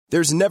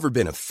There's never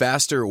been a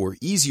faster or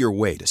easier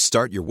way to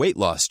start your weight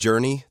loss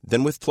journey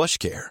than with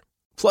PlushCare.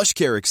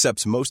 PlushCare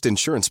accepts most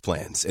insurance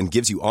plans and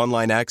gives you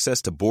online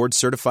access to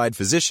board-certified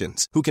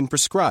physicians who can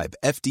prescribe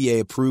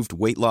FDA-approved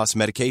weight loss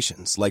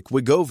medications like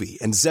Wegovy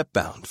and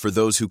Zepbound for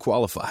those who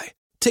qualify.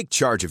 Take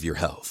charge of your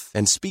health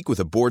and speak with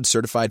a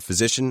board-certified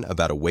physician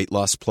about a weight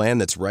loss plan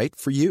that's right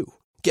for you.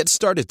 Get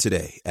started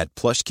today at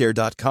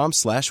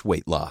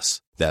plushcare.com/weight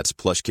loss. That's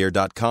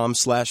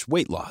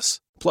plushcare.com/weight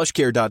loss.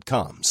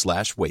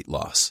 plushcare.com/weight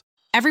loss.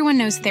 Everyone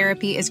knows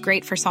therapy is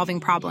great for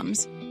solving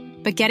problems,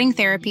 but getting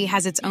therapy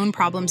has its own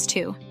problems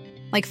too,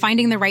 like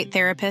finding the right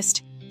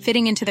therapist,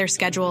 fitting into their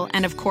schedule,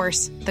 and of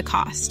course, the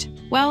cost.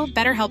 Well,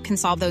 BetterHelp can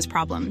solve those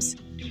problems.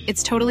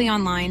 It's totally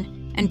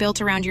online and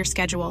built around your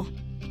schedule.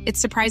 It's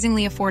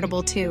surprisingly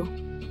affordable too.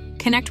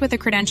 Connect with a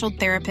credentialed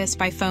therapist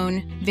by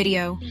phone,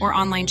 video, or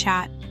online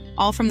chat,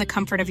 all from the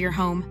comfort of your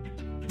home.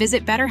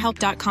 Visit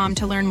BetterHelp.com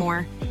to learn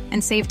more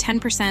and save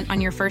 10%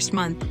 on your first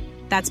month.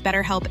 That's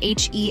BetterHelp,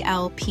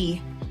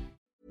 H-E-L-P.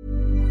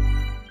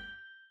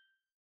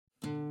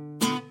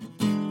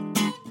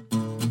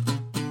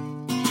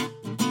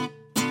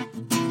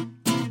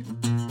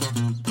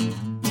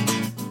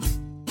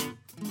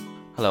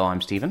 Hello,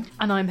 I'm Stephen.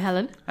 And I'm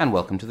Helen. And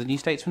welcome to the New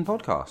Statesman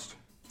podcast.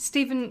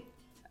 Stephen,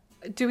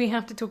 do we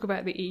have to talk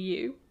about the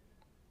EU?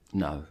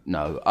 No.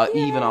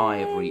 Even I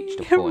have reached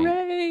a point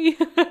Hooray!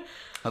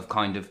 of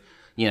kind of,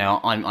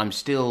 I'm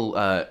still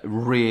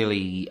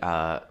really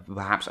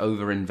perhaps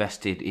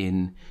over-invested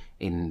in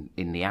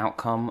the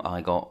outcome.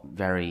 I got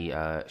very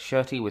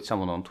shirty with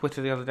someone on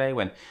Twitter the other day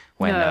when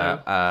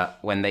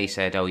they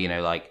said,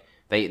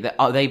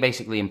 they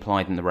basically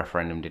implied that the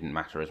referendum didn't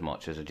matter as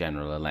much as a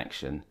general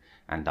election.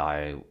 And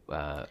I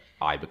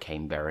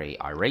became very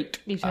irate.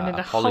 You turned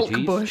into Hulk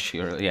Bush.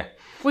 Yeah.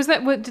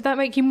 Did that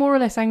make you more or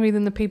less angry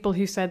than the people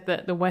who said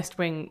that the West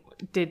Wing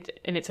did,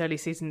 in its early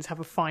seasons, have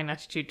a fine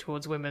attitude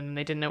towards women and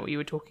they didn't know what you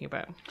were talking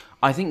about?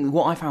 I think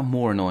what I found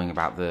more annoying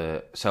about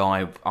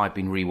I've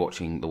been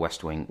rewatching The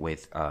West Wing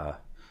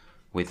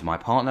with my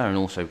partner, and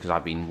also because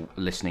I've been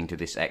listening to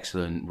this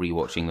excellent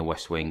Rewatching the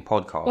West Wing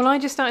podcast. Well, I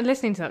just started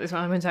listening to that this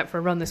morning. I went out for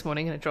a run this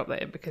morning and I dropped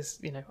that in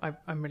because,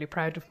 I'm really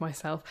proud of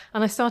myself.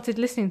 And I started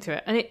listening to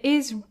it, and it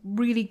is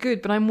really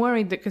good, but I'm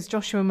worried that because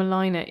Joshua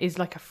Malina is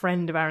like a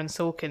friend of Aaron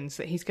Sorkin's,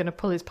 that he's going to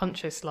pull his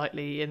punches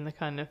slightly in the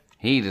kind of...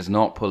 He does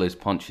not pull his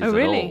punches at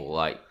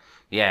all.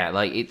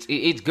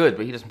 It's good,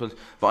 but he doesn't pull...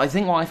 But I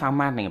think what I found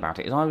maddening about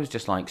it is I was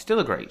just like, still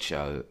a great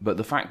show, but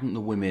the fact that the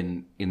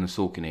women in the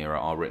Sorkin era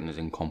are written as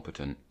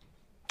incompetent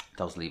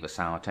does leave a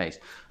sour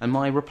taste. And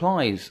my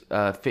replies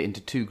fit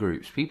into two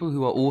groups. People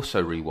who are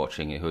also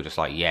rewatching it, who are just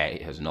like, yeah,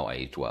 it has not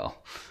aged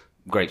well.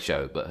 Great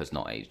show, but has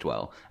not aged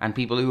well. And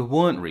people who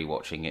weren't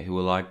rewatching it, who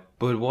were like,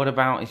 but what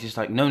about... It's just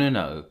like,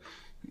 no.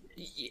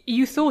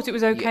 You thought it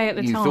was okay at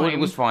the time. You thought it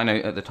was fine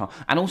at the time.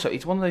 And also,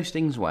 it's one of those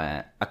things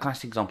where, a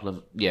classic example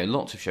of,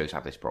 lots of shows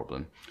have this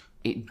problem.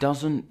 It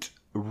doesn't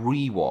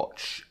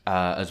rewatch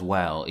as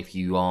well if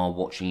you are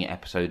watching it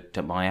episode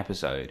by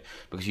episode,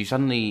 because you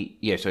suddenly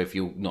so if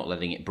you're not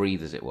letting it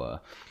breathe, as it were.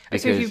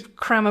 Because, so if you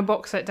cram a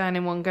box set down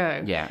in one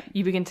go, yeah,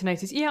 you begin to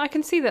notice. Yeah, I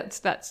can see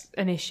that's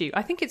an issue.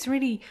 I think it's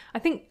really.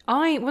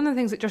 One of the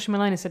things that Joshua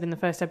Malina said in the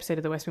first episode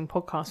of the West Wing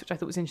podcast, which I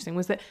thought was interesting,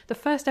 was that the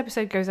first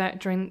episode goes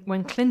out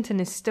when Clinton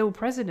is still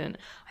president.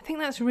 I think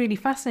that's really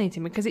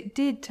fascinating because it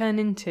did turn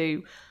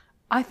into.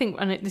 I think,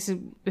 and this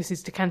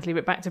is to cantily,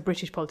 but back to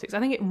British politics, I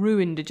think it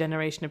ruined a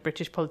generation of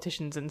British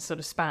politicians and sort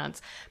of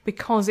spans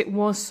because it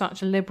was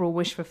such a liberal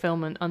wish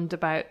fulfillment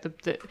about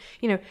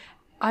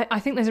I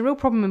think there's a real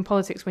problem in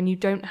politics when you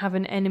don't have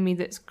an enemy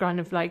that's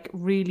kind of like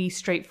really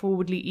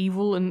straightforwardly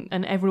evil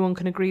and everyone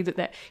can agree that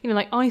they're,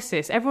 like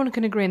ISIS, everyone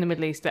can agree in the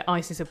Middle East that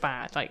ISIS are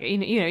bad. Like,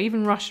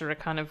 even Russia are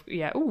kind of,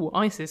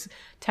 ISIS,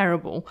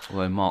 terrible.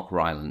 Although Mark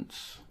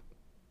Rylance...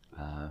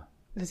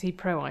 Is he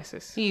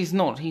pro-ISIS? He's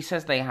not. He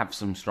says they have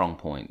some strong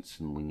points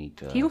and we need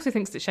to... He also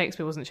thinks that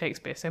Shakespeare wasn't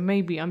Shakespeare, so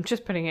maybe, I'm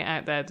just putting it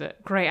out there,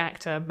 that great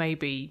actor,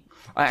 maybe...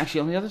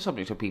 Actually, on the other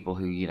subject of people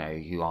who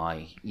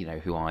I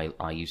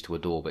used to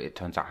adore, but it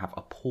turns out have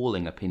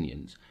appalling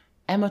opinions,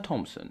 Emma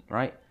Thompson,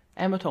 right?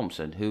 Emma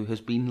Thompson, who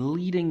has been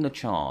leading the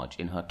charge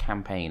in her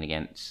campaign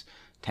against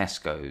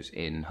Tesco's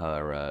in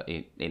her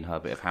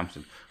bit of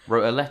Hampton,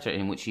 wrote a letter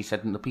in which she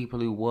said that the people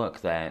who work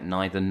there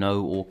neither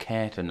know or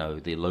care to know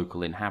the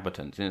local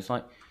inhabitants. And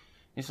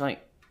it's like,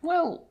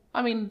 well,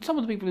 I mean, some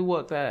of the people who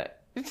work there,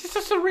 it's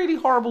just a really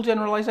horrible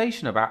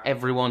generalisation about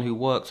everyone who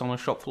works on a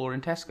shop floor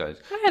in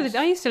Tesco's.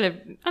 I used to live,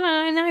 and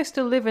I now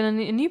still live in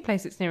a new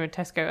place that's near a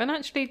Tesco. And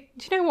actually,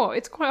 do you know what?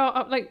 It's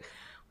quite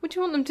what do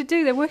you want them to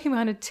do? They're working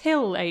behind a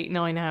till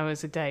 8-9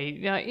 hours a day.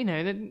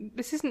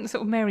 This isn't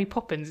sort of Mary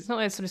Poppins. It's not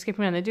they're sort of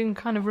skipping around. They're doing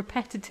kind of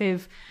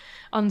repetitive,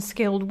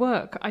 unskilled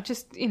work. I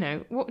just,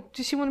 what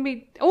does she want to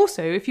be?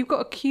 Also, if you've got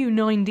a queue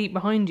 9 deep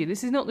behind you,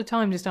 this is not the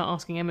time to start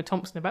asking Emma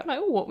Thompson about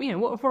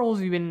what roles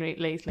have you been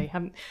in lately?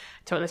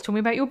 Let's tell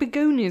me about your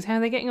begonias. How are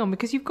they getting on?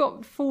 Because you've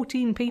got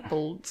 14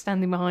 people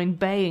standing behind,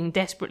 baying,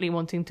 desperately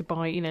wanting to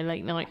buy,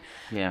 late night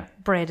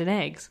bread and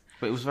eggs.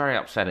 But it was very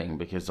upsetting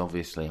because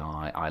obviously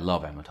I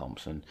love Emma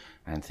Thompson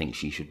and think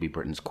she should be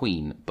Britain's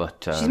queen.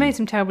 But she's made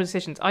some terrible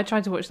decisions. I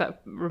tried to watch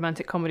that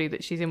romantic comedy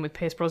that she's in with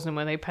Pierce Brosnan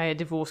where they pay a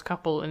divorced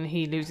couple and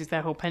he loses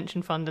their whole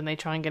pension fund and they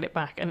try and get it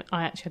back. And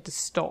I actually had to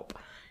stop.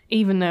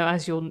 Even though,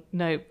 as you'll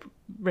know,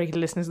 regular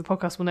listeners of the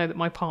podcast will know that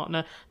my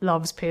partner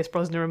loves Pierce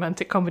Brosnan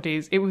romantic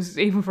comedies. It was,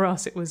 even for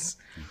us, it was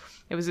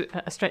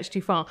a stretch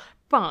too far.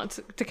 But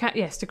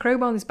to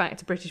crowbar this back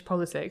to British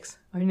politics,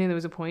 I knew there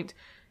was a point.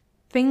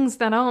 Things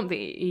that aren't the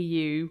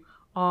EU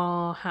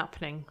are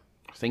happening.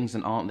 Things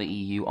that aren't the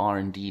EU are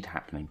indeed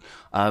happening.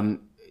 John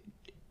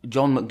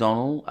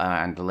McDonnell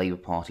and the Labour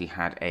Party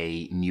had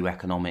a new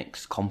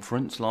economics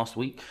conference last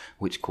week,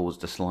 which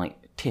caused a slight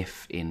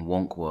tiff in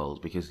Wonk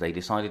World because they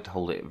decided to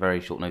hold it at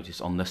very short notice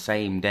on the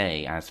same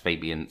day as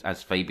Fabian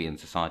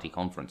Society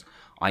Conference.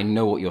 I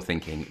know what you're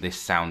thinking. This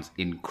sounds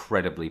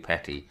incredibly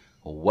petty.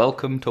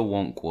 Welcome to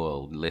Wonk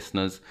World,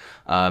 listeners.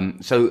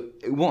 So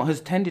what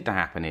has tended to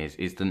happen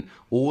is then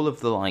all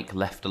of the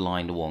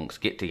left-aligned wonks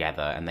get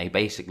together and they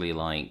basically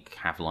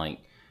have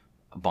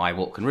by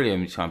what can really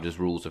only be described as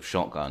rules of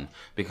shotgun.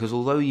 Because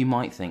although you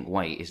might think,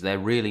 wait, is there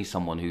really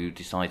someone who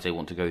decides they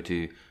want to go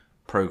to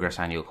Progress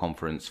Annual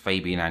Conference,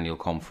 Fabian Annual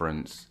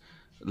Conference,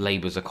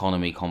 Labour's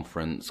Economy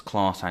Conference,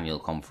 Class Annual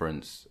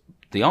Conference?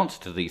 The answer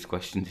to these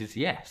questions is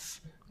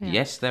yes. Yeah.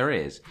 Yes, there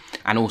is.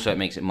 And also it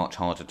makes it much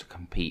harder to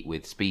compete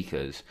with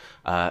speakers.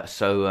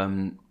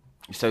 So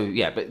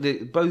yeah, but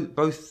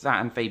both that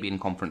and Fabian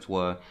Conference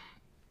were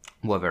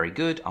very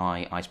good.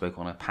 I spoke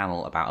on a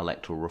panel about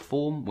electoral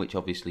reform, which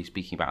obviously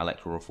speaking about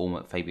electoral reform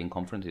at Fabian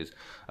Conference is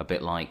a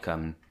bit like...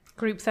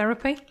 group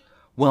therapy?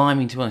 Well, I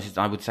mean, to be honest,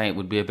 I would say it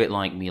would be a bit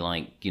like me,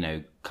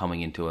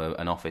 coming into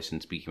an office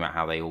and speaking about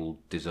how they all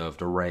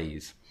deserved a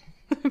raise.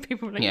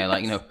 People are like,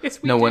 yeah,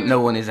 yes, no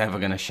one is ever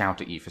going to shout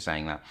at you for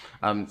saying that.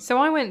 So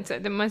I went.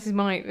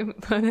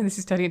 This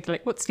is turning into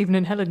what Stephen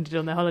and Helen did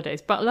on their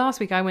holidays. But last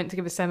week I went to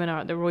give a seminar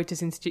at the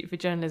Reuters Institute for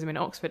Journalism in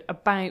Oxford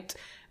about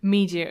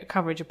media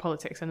coverage of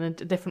politics and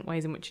the different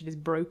ways in which it is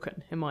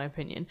broken, in my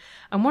opinion.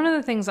 And one of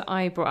the things that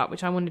I brought up,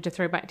 which I wanted to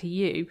throw back to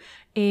you,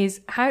 is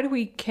how do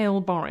we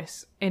kill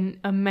Boris in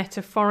a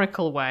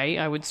metaphorical way?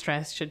 I would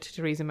stress, should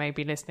Theresa May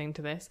be listening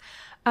to this.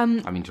 I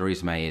mean,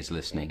 Theresa May is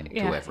listening to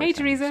everything. Hey,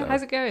 Theresa, so.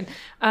 How's it going?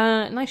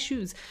 Nice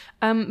shoes.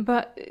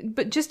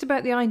 But just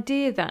about the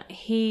idea that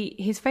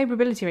his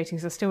favourability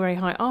ratings are still very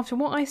high after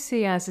what I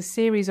see as a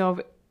series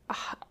of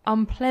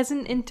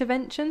unpleasant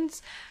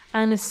interventions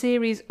and a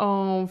series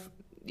of,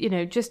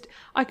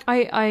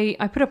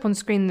 I put up on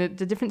screen the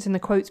difference in the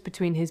quotes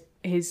between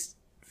his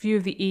view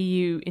of the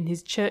EU in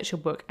his Churchill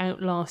book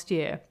out last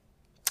year,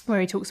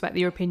 where he talks about the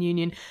European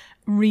Union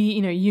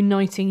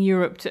uniting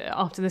Europe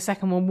after the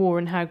Second World War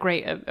and how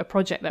great a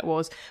project that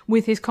was,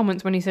 with his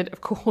comments when he said,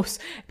 of course,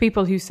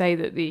 people who say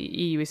that the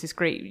EU is this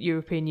great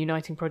European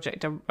uniting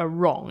project are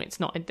wrong. It's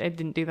not. It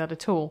didn't do that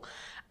at all.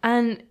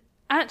 And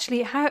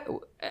actually,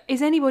 how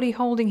is anybody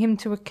holding him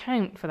to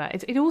account for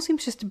that? It all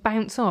seems just to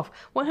bounce off.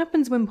 What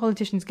happens when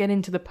politicians get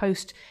into the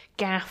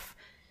post-gaff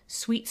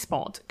sweet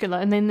spot,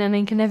 and then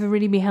they can never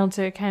really be held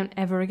to account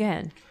ever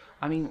again?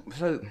 I mean,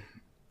 so...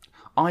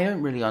 I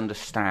don't really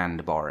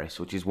understand Boris,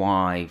 which is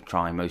why I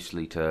try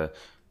mostly to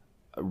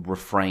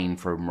refrain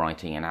from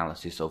writing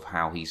analysis of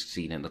how he's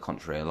seen in the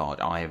country a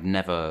lot. I have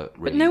never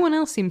really... But no one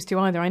else seems to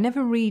either. I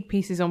never read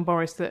pieces on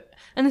Boris that...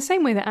 And the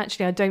same way that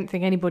actually I don't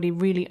think anybody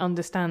really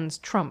understands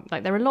Trump.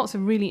 There are lots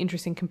of really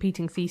interesting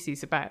competing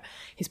theses about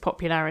his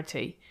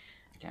popularity.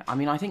 Yeah, I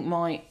mean, I think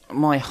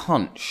my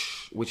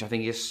hunch, which I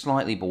think is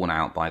slightly borne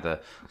out by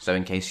the... So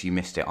in case you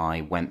missed it,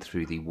 I went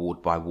through the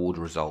ward-by-ward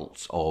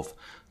results of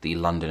the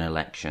London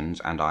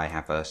elections, and I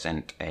have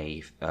sent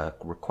a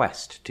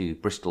request to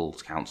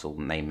Bristol's council,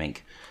 and they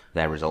make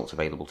their results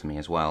available to me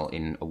as well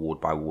in a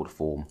ward-by-ward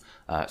form.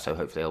 So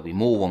hopefully there'll be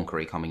more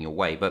wonkery coming your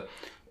way. But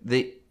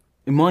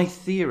my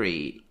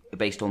theory,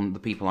 based on the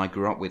people I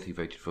grew up with who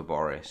voted for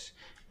Boris,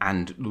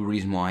 and the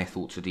reason why I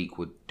thought Sadiq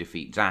would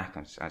defeat Zach,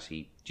 as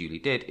he duly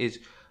did, is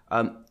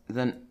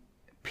then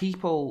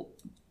people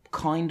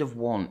kind of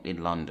want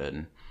in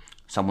London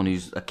someone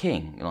who's a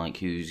king,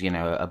 who's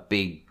a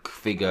big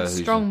figure,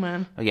 strong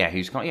man.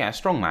 A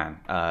strong man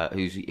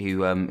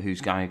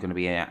who's going to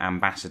be an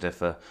ambassador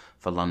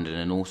for London,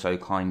 and also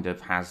kind of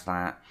has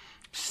that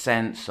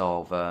sense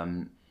of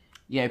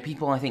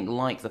people I think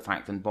like the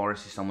fact that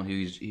Boris is someone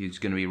who's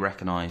going to be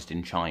recognised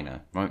in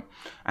China, right?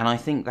 And I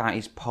think that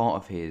is part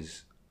of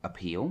his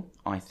appeal.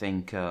 I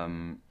think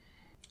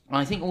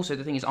also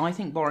the thing is, I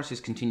think Boris's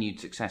continued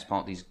success,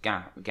 part of these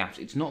gaps,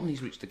 it's not that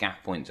he's reached the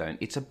gap point zone.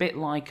 It's a bit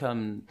like,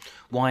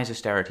 why is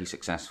austerity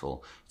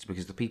successful? It's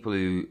because the people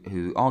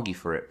who argue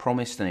for it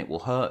promise then it will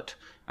hurt,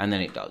 and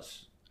then it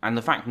does. And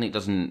the fact that it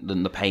doesn't,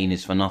 then the pain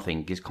is for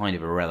nothing, is kind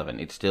of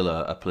irrelevant. It's still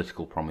a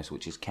political promise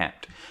which is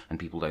kept, and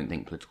people don't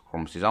think political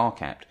promises are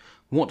kept.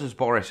 What does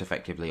Boris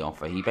effectively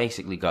offer? He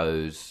basically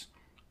goes,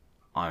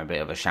 I'm a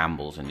bit of a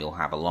shambles and you'll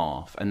have a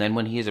laugh. And then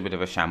when he is a bit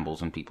of a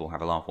shambles and people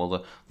have a laugh,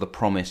 well, the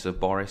promise of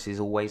Boris is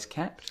always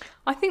kept.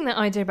 I think that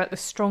idea about the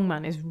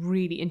strongman is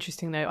really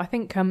interesting, though. I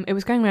think it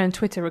was going around on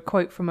Twitter, a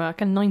quote from a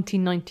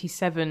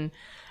 1997...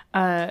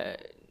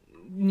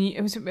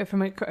 it was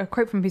from a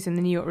quote from a piece in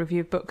the New York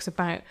Review of Books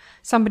about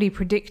somebody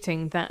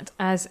predicting that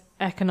as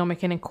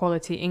economic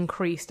inequality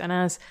increased and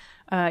as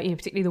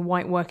particularly the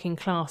white working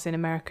class in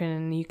America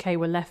and the UK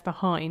were left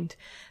behind,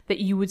 that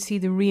you would see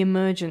the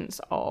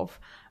re-emergence of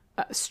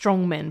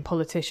strongmen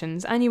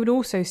politicians, and you would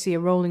also see a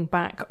rolling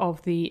back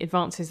of the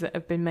advances that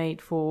have been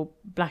made for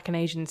Black and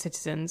Asian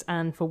citizens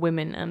and for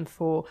women and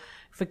for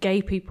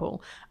gay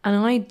people. And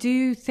I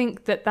do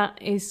think that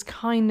is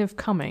kind of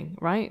coming,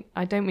 right?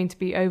 I don't mean to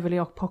be overly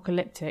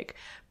apocalyptic,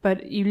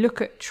 but you look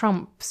at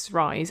Trump's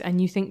rise and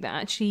you think that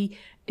actually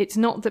it's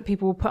not that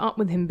people will put up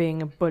with him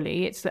being a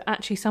bully, it's that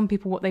actually some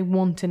people, what they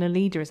want in a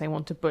leader is they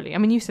want a bully. I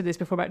mean, you said this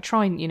before about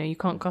trying, you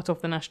can't cut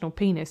off the national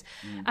penis.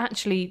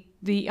 Actually,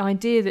 the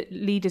idea that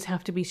leaders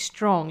have to be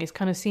strong is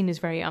kind of seen as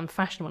very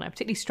unfashionable now,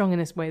 particularly strong in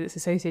this way that's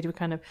associated with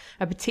kind of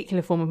a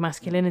particular form of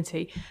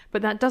masculinity.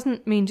 But that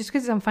doesn't mean, just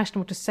because it's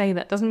unfashionable to say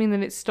that, doesn't mean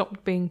that it's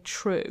stopped being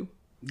true.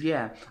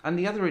 Yeah, and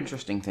the other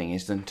interesting thing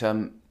is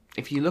that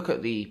if you look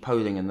at the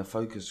polling and the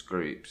focus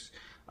groups,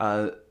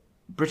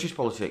 British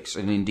politics,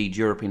 and indeed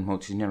European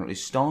politics in general,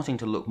 is starting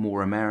to look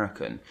more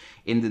American,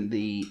 in that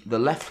the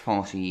left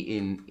party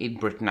in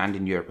Britain and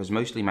in Europe has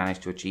mostly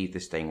managed to achieve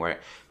this thing where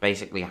it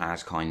basically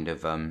has kind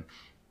of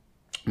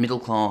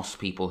middle-class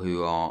people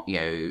who are,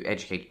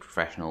 educated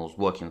professionals,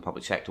 working in the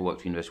public sector, work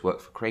for universities, work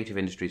for creative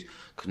industries,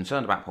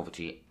 concerned about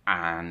poverty,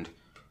 and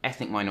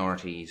ethnic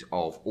minorities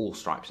of all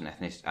stripes and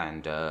ethnicity,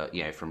 and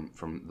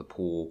from the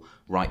poor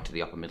right to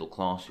the upper middle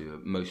class, who are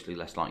mostly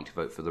less likely to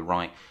vote for the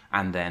right,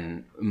 and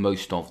then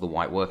most of the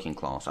white working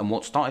class. And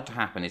what started to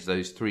happen is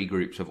those three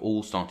groups have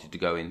all started to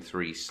go in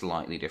three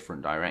slightly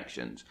different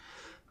directions.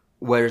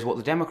 Whereas what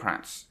the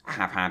Democrats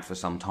have had for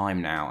some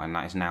time now, and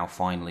that is now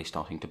finally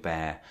starting to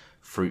bear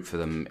fruit for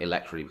them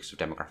electorally because of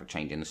demographic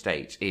change in the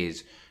States,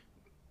 is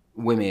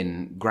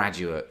women,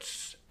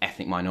 graduates,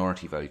 ethnic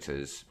minority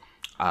voters,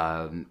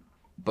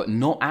 but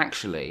not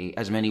actually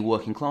as many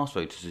working class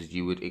voters as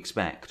you would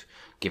expect,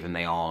 given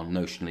they are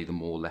notionally the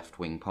more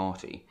left-wing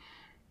party.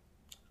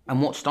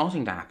 And what's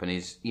starting to happen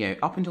is,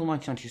 up until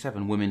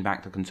 1997, women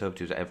backed the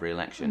Conservatives at every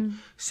election.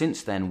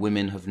 Since then,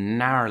 women have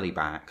narrowly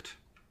backed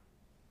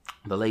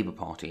the Labour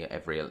Party at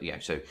every,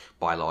 so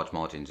by large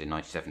margins in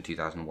 97,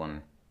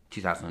 2001,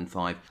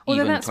 2005,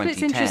 although even that splits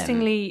 2010.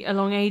 Interestingly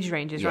along age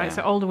ranges, right?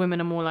 So older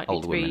women are more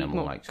likely to be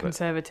more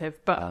conservative,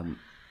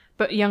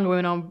 but younger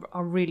women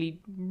are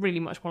really, really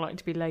much more likely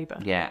to be Labour.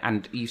 Yeah,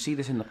 and you see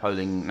this in the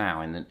polling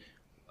now, in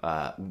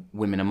that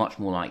women are much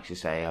more likely to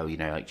say,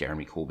 like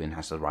Jeremy Corbyn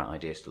has the right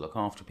ideas to look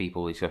after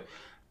people,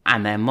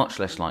 and they're much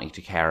less likely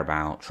to care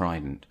about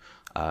Trident.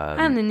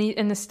 And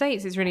in the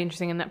States, it's really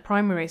interesting in that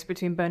primary race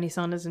between Bernie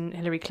Sanders and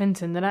Hillary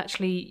Clinton that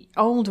actually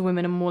older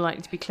women are more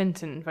likely to be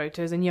Clinton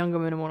voters and younger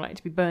women are more likely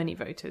to be Bernie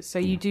voters. So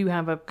you do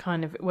have a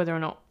kind of, whether or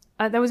not...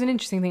 there was an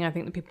interesting thing I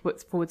think that people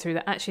put forward through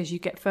that actually as you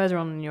get further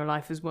on in your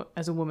life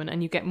as a woman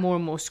and you get more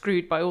and more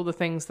screwed by all the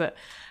things that,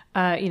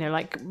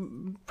 like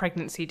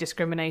pregnancy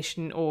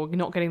discrimination or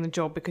not getting the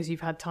job because you've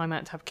had time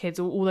out to have kids,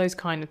 all those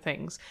kind of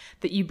things,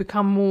 that you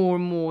become more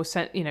and more,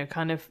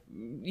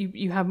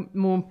 you have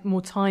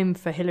more time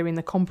for Hillary and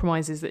the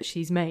compromises that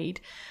she's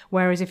made.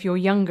 Whereas if you're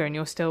younger and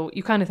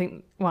you kind of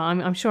think, well,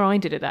 I'm sure I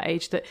did at that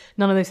age, that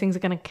none of those things are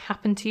going to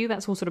happen to you.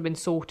 That's all sort of been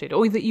sorted.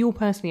 Or that you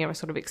personally are a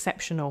sort of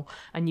exceptional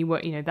and you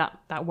were,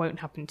 that won't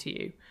happen to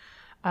you.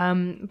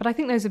 But I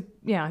think there's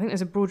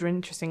a broader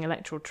interesting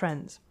electoral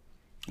trends.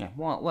 Yeah,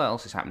 what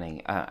else is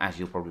happening? As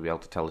you'll probably be able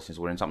to tell listeners,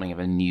 we're in something of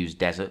a news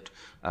desert.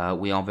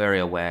 We are very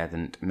aware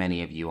that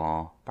many of you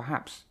are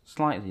perhaps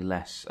slightly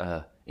less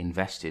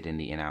invested in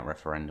the in-out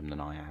referendum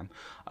than I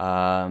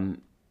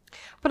am.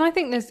 But I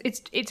think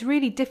it's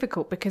really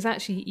difficult because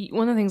actually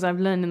one of the things I've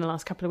learned in the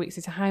last couple of weeks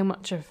is how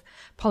much of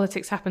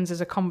politics happens as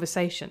a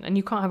conversation, and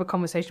you can't have a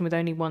conversation with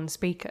only one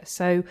speaker.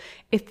 So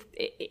if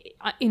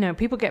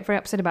people get very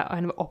upset about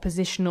kind of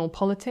oppositional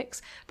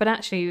politics, but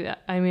actually,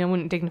 I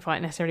wouldn't dignify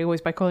it necessarily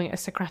always by calling it a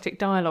Socratic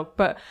dialogue,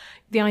 but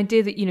the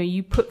idea that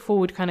you put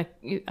forward kind of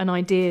an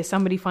idea,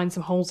 somebody finds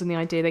some holes in the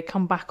idea, they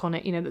come back on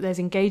it, that there's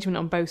engagement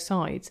on both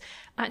sides.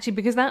 Actually,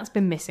 because that's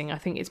been missing, I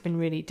think it's been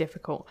really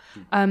difficult.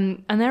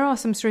 And there are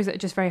some stories that are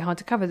just very hard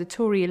to cover. The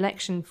Tory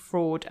election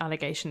fraud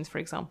allegations, for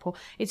example,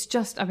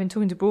 I've been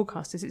talking to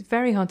broadcasters, it's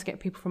very hard to get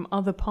people from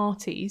other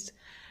parties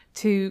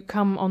to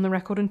come on the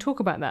record and talk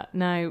about that.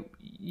 Now,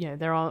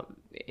 there are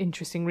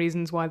interesting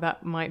reasons why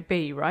that might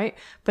be, right?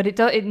 But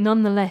it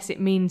nonetheless, it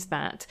means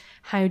that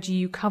how do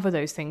you cover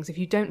those things? If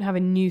you don't have a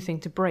new thing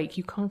to break,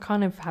 you can't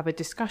kind of have a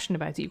discussion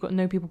about it. You've got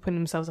no people putting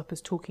themselves up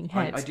as talking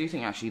heads. I do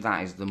think actually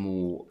that is the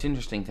more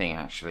interesting thing,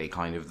 actually,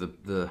 kind of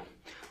the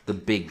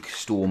big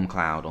storm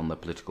cloud on the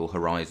political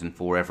horizon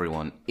for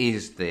everyone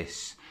is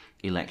this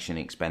election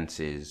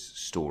expenses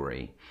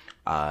story.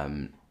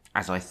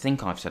 As I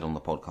think I've said on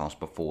the podcast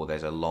before,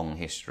 there's a long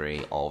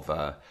history of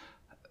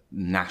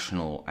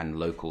national and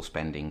local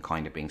spending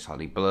kind of being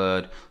slightly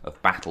blurred,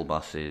 of battle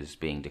buses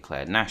being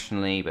declared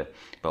nationally, but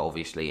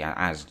obviously,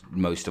 as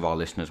most of our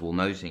listeners will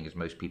know, seeing as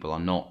most people are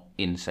not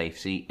in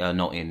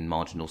not in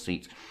marginal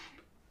seats.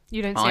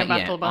 You don't see a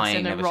battle bus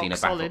in a rock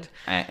solid.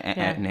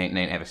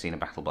 Never seen a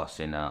battle bus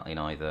in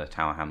either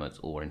Tower Hamlets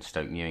or in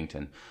Stoke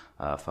Newington,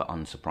 for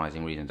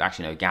unsurprising reasons.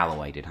 Actually, no,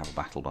 Galloway did have a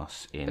battle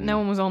bus but no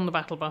one was on the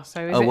battle bus.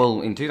 So well,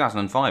 in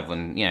 2005,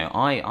 when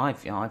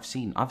I've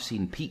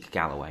seen peak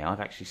Galloway. I've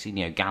actually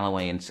seen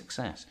Galloway in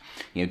success.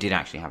 Did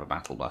actually have a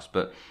battle bus.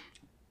 But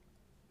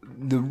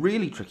the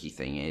really tricky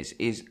thing is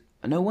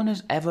no one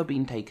has ever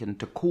been taken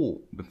to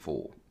court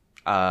before.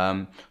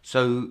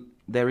 So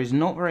there is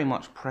not very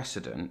much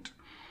precedent.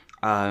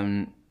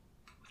 So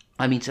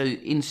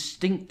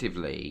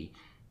instinctively,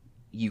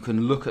 you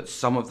can look at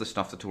some of the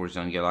stuff the Tories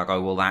done and go like,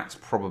 oh, well, that's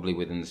probably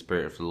within the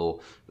spirit of the law.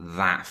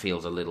 That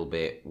feels a little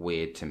bit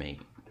weird to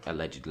me,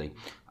 allegedly.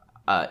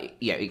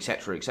 Et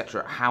cetera, et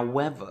cetera.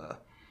 However,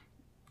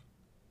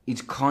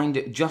 it's kind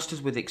of, just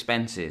as with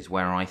expenses,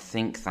 where I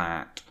think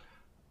that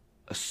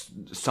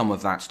some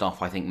of that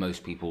stuff I think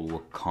most people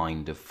were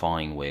kind of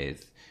fine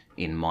with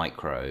in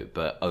micro,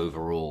 but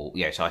overall,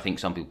 so I think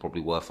some people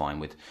probably were fine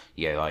with,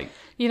 like...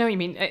 You know what you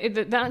mean?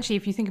 Actually,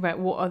 if you think about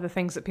what other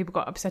things that people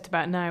got upset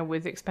about now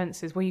with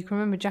expenses, well, you can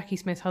remember Jackie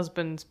Smith's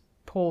husband's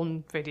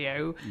porn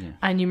video,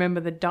 and you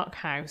remember the duck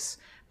house,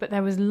 but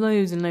there was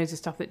loads and loads of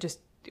stuff that just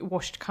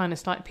washed kind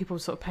of like people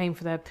sort of paying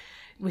for their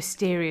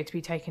wisteria to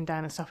be taken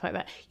down and stuff like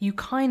that. You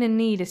kind of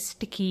need a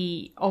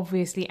sticky,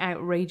 obviously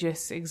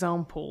outrageous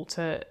example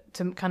to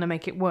kind of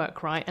make it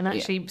work, right? And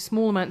actually,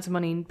 small amounts of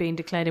money being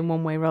declared in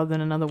one way rather than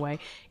another way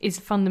is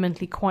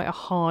fundamentally quite a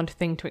hard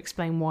thing to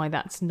explain why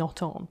that's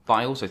not on. But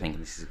I also think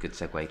this is a good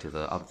segue to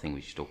the other thing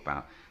we should talk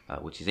about,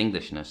 which is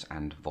Englishness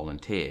and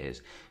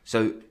volunteers.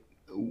 So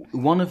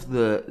one of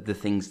the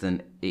things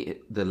that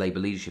the Labour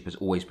leadership has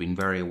always been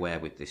very aware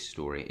with this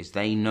story is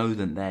they know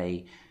that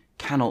they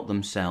cannot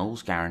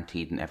themselves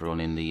guarantee that everyone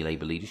in the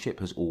Labour leadership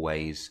has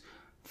always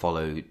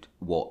followed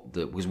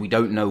because we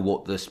don't know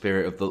what the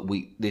spirit of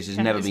this has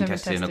never been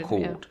tested in a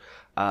court.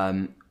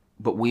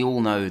 But we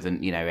all know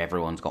that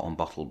everyone's got on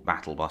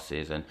battle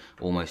buses, and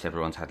almost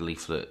everyone's had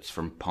leaflets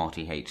from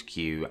Party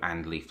HQ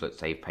and leaflets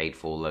they've paid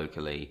for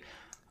locally.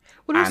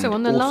 Well, also,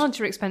 on the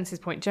larger expenses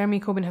point, Jeremy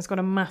Corbyn has got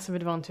a massive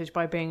advantage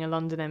by being a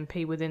London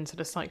MP within sort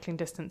of cycling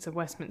distance of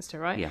Westminster,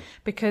 right? Yeah.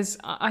 Because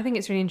I think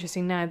it's really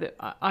interesting now that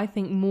I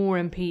think more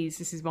MPs,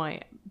 this is my,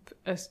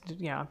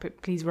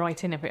 please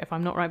write in if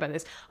I'm not right about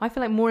this, I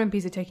feel like more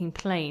MPs are taking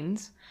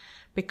planes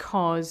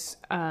because,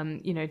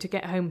 to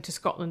get home to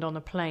Scotland on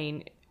a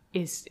plane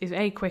is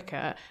A,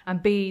 quicker,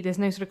 and B, there's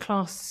no sort of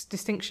class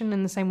distinction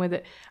in the same way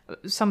that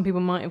some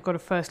people might have got a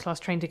first class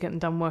train ticket and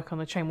done work on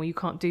the train. Well, you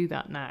can't do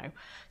that now.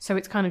 So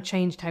it's kind of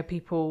changed how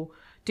people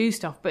do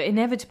stuff. But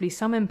inevitably,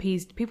 some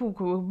MPs, people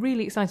were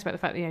really excited about the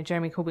fact that,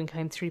 Jeremy Corbyn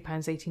claimed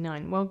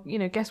 £3.89. Well,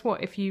 guess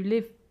what? If you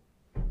live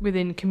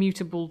within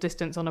commutable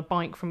distance on a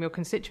bike from your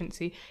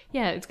constituency,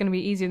 it's going to be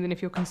easier than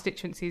if your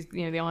constituency is,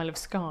 the Isle of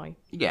Skye.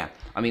 Yeah.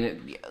 I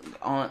mean,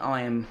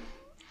 I am...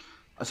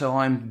 So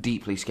I'm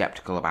deeply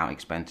sceptical about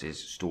expenses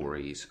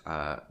stories,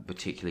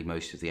 particularly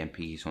most of the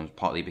MPs ones,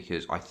 partly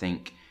because I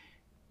think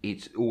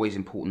it's always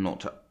important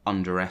not to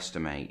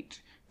underestimate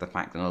the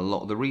fact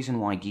that the reason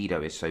why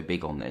Guido is so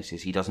big on this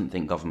is he doesn't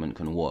think government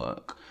can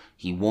work.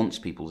 He wants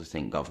people to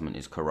think government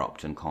is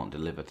corrupt and can't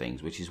deliver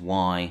things, which is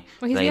why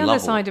he's the other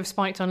side of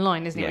Spiked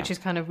Online, isn't he? Which is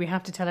kind of, we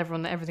have to tell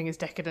everyone that everything is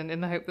decadent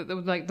in the hope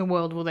that the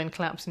world will then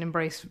collapse and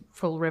embrace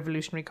full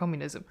revolutionary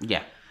communism.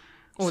 Yeah.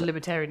 Or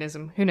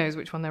libertarianism. Who knows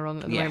which one they're on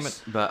at the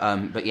moment. But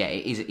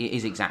it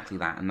is exactly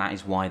that, and that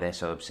is why they're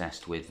so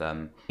obsessed with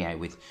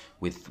MPs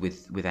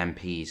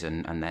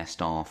and their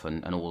staff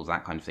and all of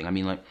that kind of thing. I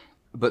mean,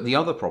 but the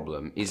other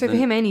problem is... So for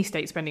him, any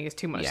state spending is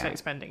too much state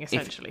spending,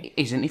 essentially.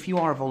 If you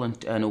are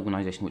an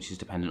organisation which is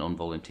dependent on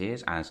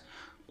volunteers, as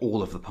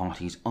all of the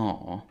parties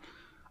are,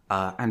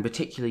 and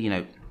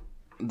particularly,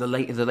 the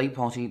Labour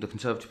Party, the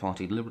Conservative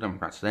Party, the Liberal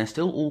Democrats, they're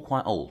still all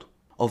quite old.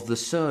 Of the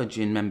surge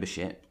in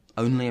membership,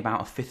 only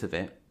about a fifth of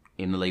it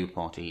in the Labour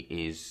Party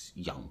is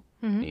young,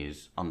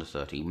 is under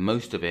 30.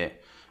 Most of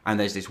it, and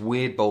there's this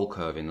weird bowl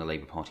curve in the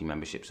Labour Party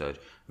membership surge,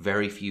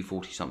 very few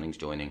 40-somethings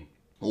joining,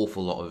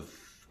 awful lot of...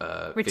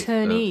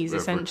 returnees,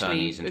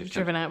 essentially,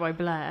 driven out by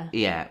Blair.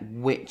 Yeah,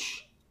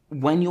 which,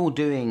 when you're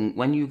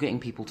getting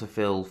people to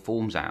fill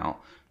forms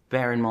out,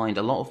 bear in mind,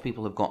 a lot of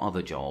people have got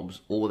other jobs,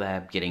 or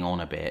they're getting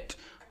on a bit,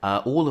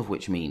 all of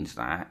which means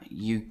that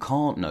you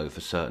can't know for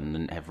certain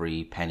that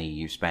every penny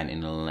you spent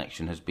in an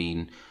election has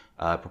been...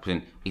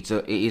 It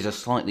is a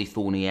slightly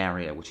thorny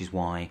area, which is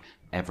why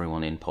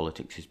everyone in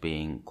politics is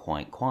being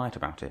quite quiet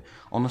about it.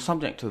 On the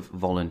subject of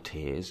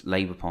volunteers,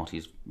 Labour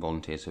Party's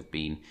volunteers have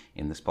been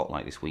in the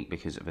spotlight this week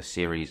because of a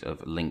series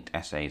of linked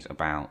essays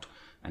about,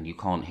 and you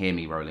can't hear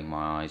me rolling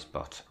my eyes,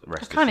 but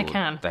rest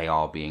assured they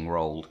are being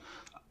rolled,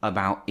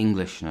 about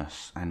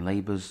Englishness and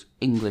Labour's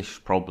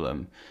English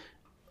problem,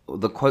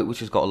 the quote which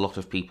has got a lot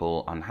of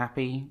people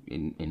unhappy,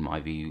 in my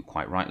view,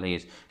 quite rightly,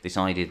 is this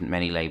idea that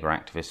many Labour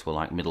activists were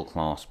like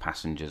middle-class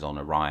passengers on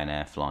a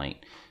Ryanair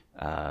flight.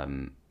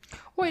 Can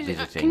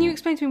you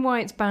explain to me why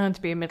it's bad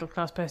to be a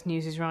middle-class person who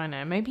uses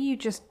Ryanair? Maybe you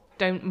just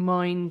don't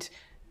mind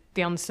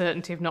the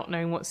uncertainty of not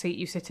knowing what seat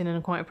you sit in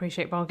and quite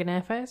appreciate bargain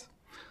airfares?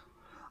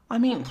 I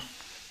mean,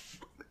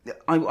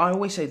 I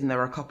always say that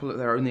there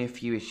are only a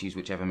few issues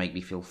which ever make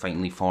me feel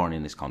faintly foreign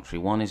in this country.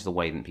 One is the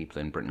way that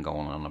people in Britain go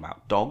on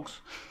about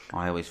dogs.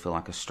 I always feel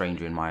like a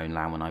stranger in my own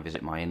land when I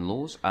visit my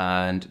in-laws,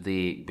 and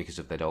because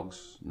of their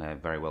dogs, they're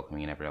very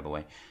welcoming in every other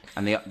way.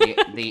 And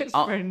It's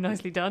very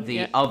nicely done.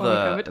 The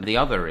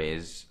other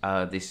is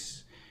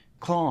this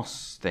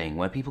class thing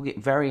where people get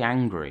very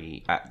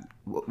angry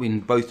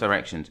in both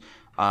directions.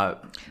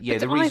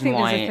 The reason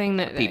why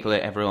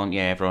everyone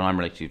I'm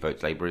related to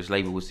votes Labour is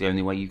Labour was the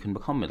only way you can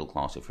become middle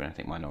class if you're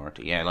anything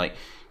minority.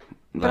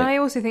 But I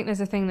also think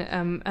there's a thing that,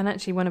 and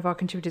actually one of our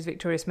contributors,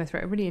 Victoria Smith,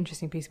 wrote a really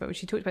interesting piece about, which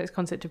she talked about this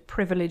concept of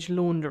privilege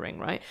laundering,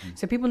 right?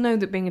 So people know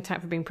that being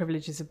attacked for being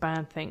privileged is a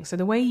bad thing. So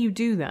the way you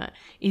do that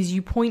is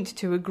you point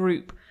to a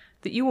group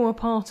that you are a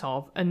part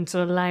of and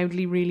sort of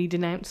loudly really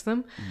denounce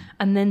them.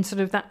 And then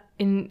sort of that,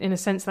 in a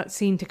sense, that's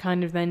seen to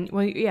kind of then,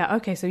 well, yeah,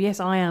 okay, so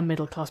yes, I am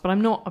middle class, but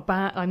I'm not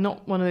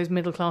one of those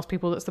middle class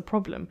people that's the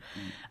problem.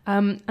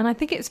 And I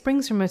think it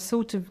springs from a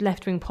sort of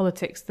left-wing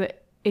politics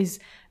that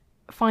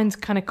finds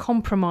kind of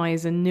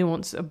compromise and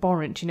nuance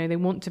abhorrent. You know, they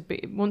wants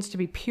to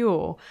be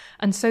pure.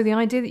 And so the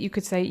idea that you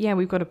could say, yeah,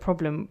 we've got a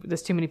problem,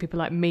 there's too many people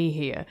like me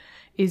here,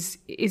 is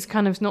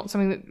kind of not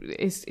something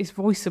that is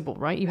voiceable,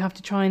 right? You have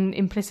to try and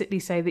implicitly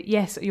say that,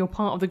 yes, you're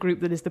part of the group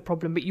that is the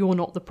problem, but you're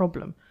not the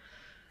problem.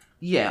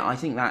 Yeah, I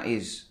think that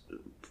is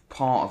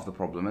part of the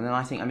problem. And then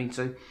I think,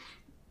 so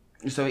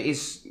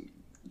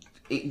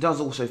it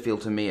does also feel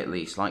to me at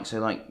least,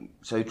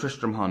 so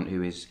Tristram Hunt,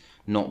 who is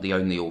not the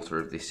only author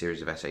of this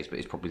series of essays, but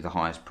is probably the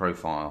highest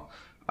profile,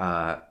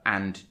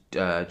 and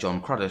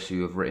John Cruddas,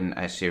 who have written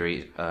a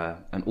series,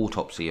 an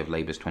autopsy of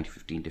Labour's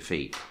 2015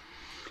 defeat.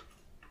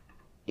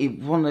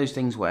 One of those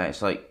things where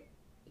it's like,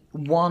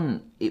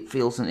 it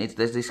feels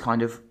there's this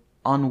kind of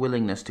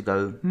unwillingness to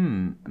go,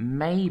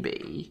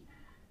 maybe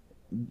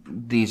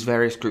these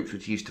various groups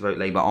which used to vote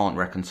Labour aren't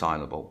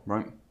reconcilable,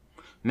 right?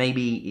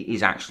 Maybe it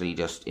is actually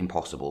just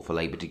impossible for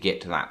Labour to get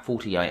to that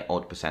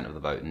 48% of the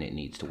vote, and it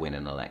needs to win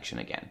an election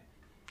again.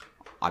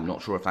 I'm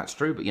not sure if that's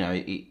true, but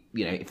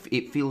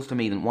it feels to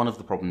me that one of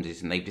the problems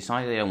is, and they've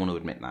decided they don't want to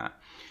admit that,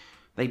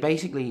 they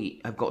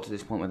basically have got to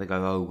this point where they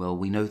go, oh well,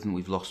 we know that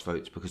we've lost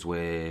votes because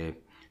we're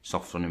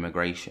soft on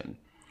immigration.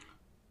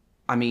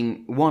 I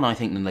think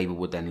that Labour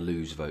would then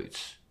lose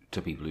votes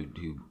to people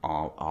who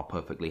are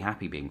perfectly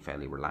happy being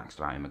fairly relaxed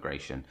about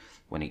immigration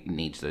when it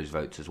needs those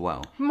votes as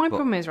well. My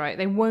problem is, right,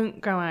 they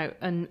won't go out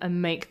and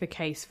make the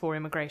case for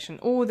immigration,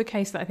 or the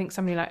case that I think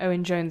somebody like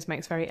Owen Jones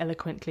makes very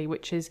eloquently,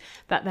 which is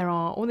that there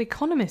are, or The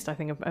Economist, I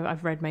think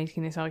I've read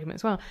making this argument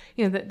as well,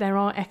 that there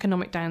are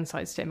economic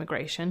downsides to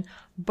immigration,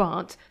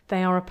 but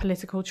they are a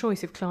political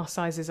choice if class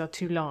sizes are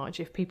too large,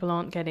 if people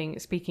aren't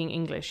speaking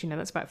English,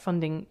 that's about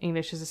funding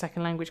English as a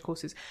second language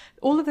courses.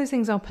 All of those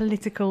things are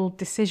political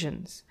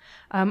decisions.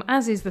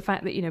 As is the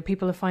fact that,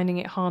 people are finding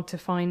it hard to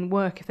find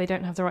work if they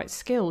don't have the right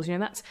skills.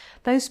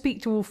 Those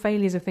speak to all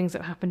failures of things that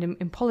have happened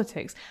in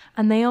politics,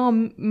 and they are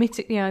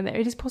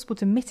it is possible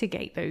to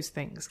mitigate those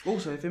things.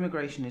 Also, if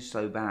immigration is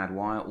so bad,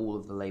 why are all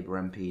of the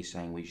Labour MPs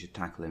saying we should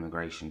tackle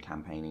immigration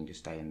campaigning to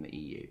stay in the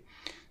EU?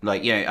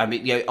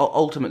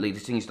 Ultimately,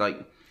 this thing is like...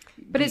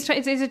 But it's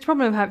a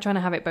problem of trying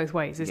to have it both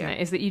ways, isn't it?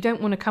 Is that you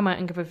don't want to come out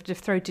and give a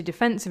throated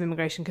defence of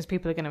immigration because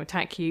people are going to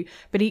attack you,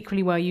 but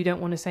equally well, you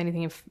don't want to say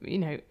anything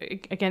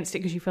against it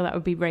because you feel that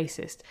would be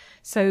racist.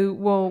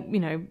 So,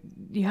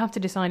 you have to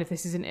decide if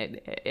this is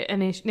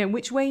an issue,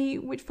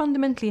 which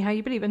fundamentally how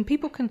you believe, and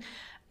people can,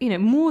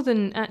 more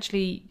than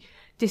actually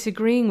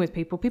disagreeing with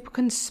people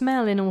can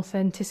smell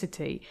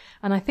inauthenticity.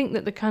 And I think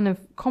that the kind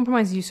of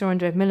compromises you saw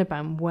under Ed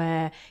Miliband,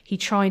 where he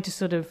tried to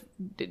sort of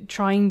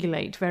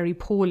triangulate very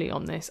poorly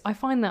on this, I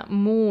find that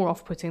more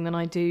off-putting than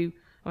I do.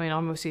 I'm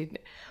obviously,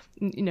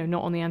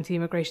 not on the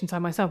anti-immigration side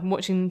myself. I'm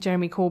watching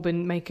Jeremy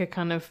Corbyn make a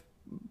kind of,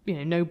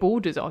 no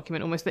borders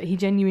argument almost that he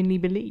genuinely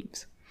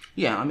believes.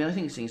 Yeah, I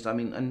think things,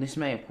 and this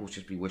may of course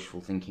just be wishful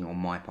thinking on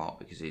my part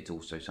because it's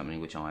also something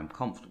which I am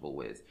comfortable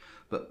with.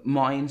 But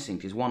my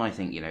instinct is, one, I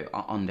think,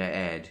 under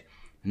Ed,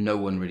 no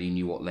one really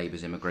knew what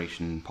Labour's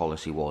immigration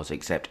policy was,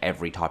 except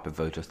every type of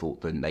voter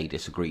thought that they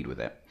disagreed with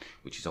it,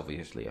 which is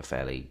obviously a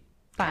fairly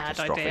bad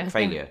catastrophic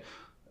failure.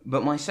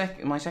 But my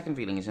second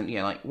feeling is,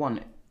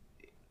 one,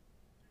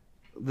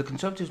 the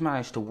Conservatives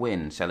managed to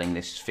win selling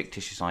this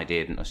fictitious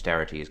idea that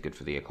austerity is good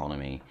for the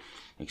economy,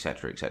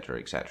 etc., etc.,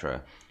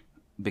 etc.,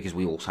 because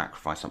we all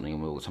sacrifice something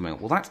and we all something.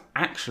 Well, that's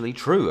actually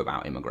true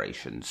about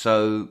immigration.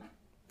 So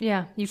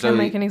yeah, you can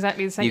make an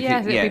exactly the same.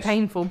 Yes, it'd be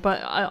painful,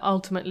 but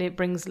ultimately it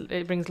brings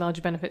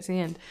larger benefits in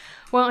the end.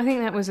 Well, I think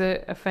that was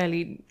a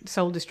fairly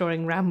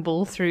soul-destroying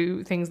ramble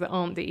through things that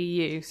aren't the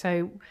EU.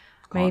 So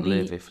can't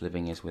live if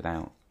living is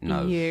without.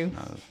 No, EU. No,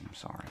 I'm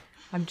sorry.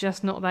 I'm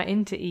just not that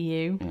into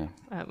EU. Yeah.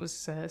 That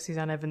was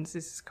Suzanne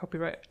Evans'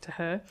 copyright to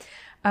her.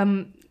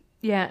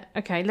 Yeah,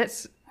 okay,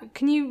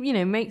 can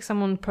you make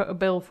someone put a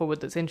bill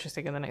forward that's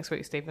interesting in the next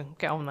week, Stephen?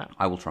 Get on that.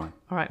 I will try.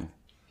 All right.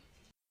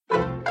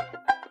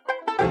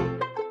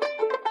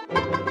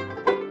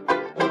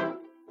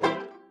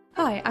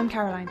 Hi, I'm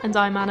Caroline. And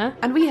I'm Anna.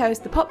 And we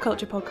host the pop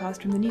culture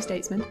podcast from The New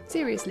Statesman,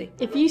 Seriously.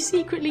 If you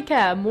secretly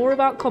care more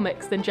about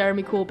comics than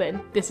Jeremy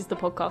Corbyn, this is the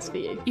podcast for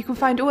you. You can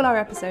find all our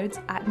episodes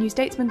at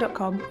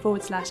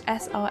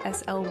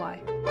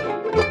newstatesman.com/SRSLY.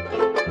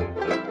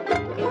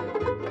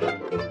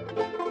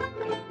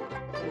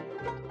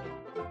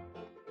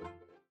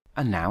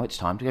 And now it's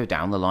time to go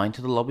down the line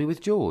to the lobby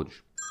with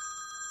George.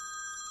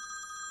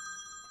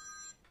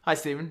 Hi,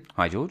 Stephen.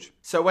 Hi, George.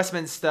 So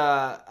Westminster,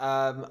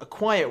 a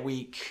quiet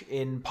week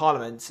in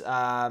Parliament,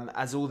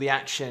 as all the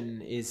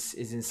action is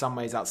in some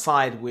ways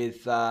outside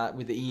with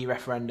the EU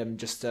referendum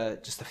just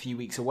a few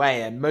weeks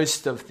away, and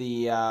most of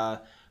the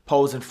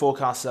polls and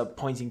forecasts are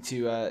pointing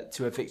to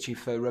a victory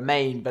for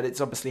Remain, but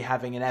it's obviously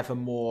having an ever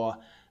more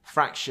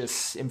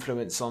fractious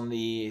influence on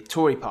the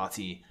Tory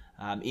party.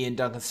 Ian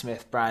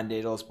Duncan-Smith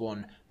branded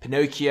Osborne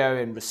Pinocchio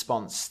in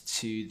response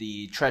to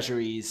the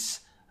Treasury's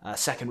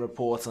second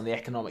report on the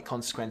economic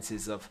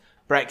consequences of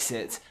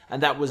Brexit,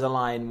 and that was a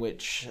line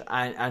which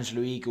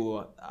Angela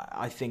Igor,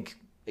 I think,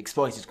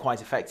 exploited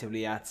quite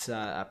effectively at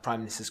Prime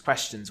Minister's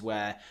Questions,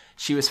 where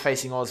she was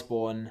facing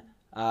Osborne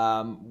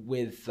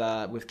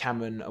with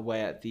Cameron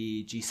away at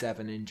the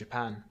G7 in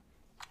Japan.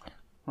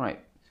 Right,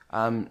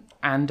 and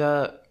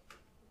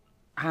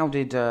how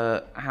did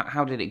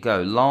it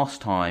go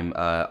last time?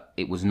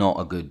 It was not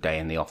a good day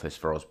in the office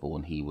for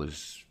Osborne. He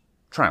was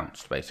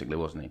trounced, basically,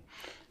 wasn't he?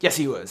 Yes,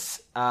 he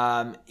was.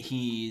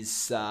 He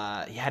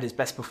had his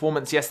best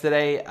performance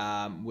yesterday,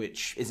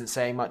 which isn't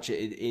saying much.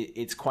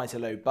 It's quite a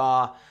low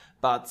bar,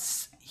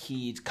 but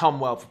he'd come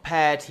well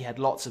prepared. He had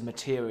lots of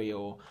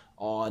material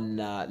on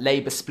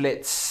Labour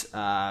splits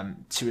to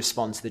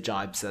respond to the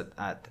jibes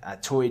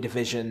at Tory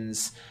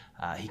divisions.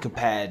 He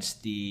compared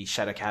the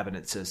shadow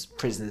cabinets as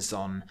prisoners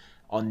on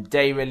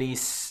day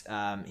release.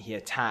 He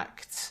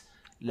attacked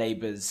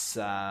Labour's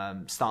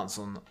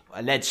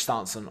alleged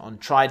stance on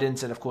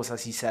Trident, and of course,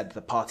 as he said,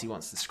 the party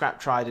wants to scrap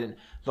Trident.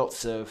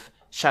 Lots of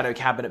shadow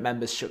cabinet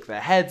members shook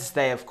their heads.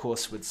 They, of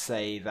course, would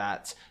say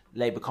that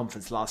Labour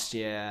conference last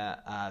year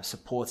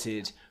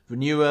supported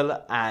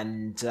renewal,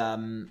 and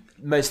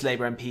most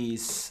Labour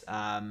MPs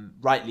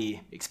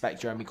rightly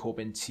expect Jeremy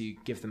Corbyn to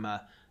give them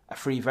a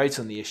free vote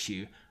on the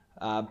issue.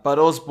 But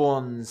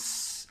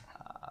Osborne's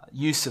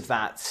use of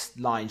that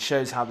line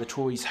shows how the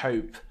Tories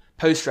hope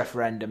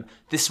post-referendum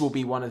this will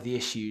be one of the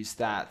issues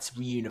that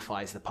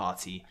reunifies the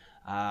party.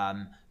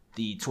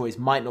 The Tories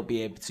might not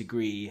be able to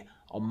agree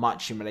on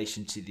much in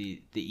relation to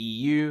the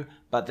EU,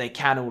 but they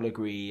can all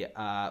agree,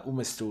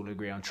 almost all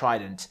agree on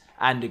Trident,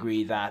 and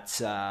agree that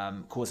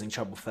causing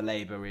trouble for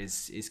Labour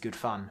is good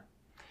fun.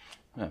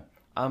 Yeah.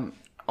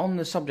 On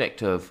the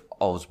subject of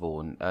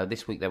Osborne,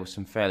 this week there was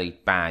some fairly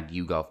bad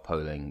YouGov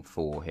polling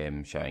for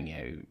him,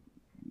 showing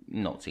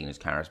not seen as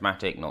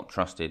charismatic, not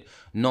trusted,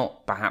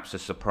 not perhaps a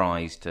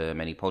surprise to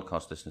many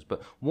podcast listeners.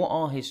 But what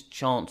are his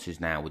chances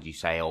now, would you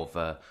say, of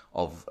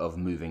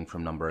moving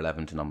from number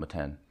 11 to number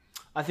 10?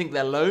 I think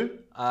they're low.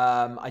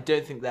 I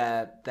don't think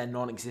they're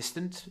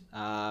non-existent,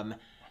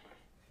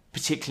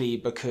 particularly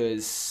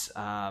because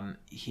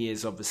he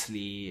is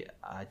obviously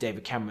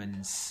David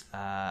Cameron's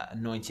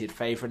anointed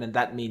favourite, and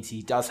that means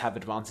he does have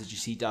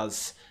advantages. He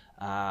does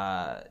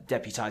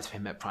deputise for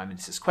him at Prime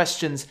Minister's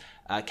Questions.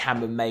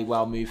 Cameron may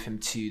well move him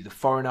to the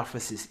Foreign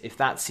Office if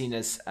that's seen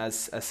as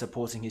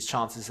supporting his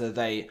chances,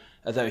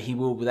 although he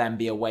will then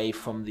be away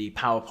from the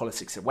power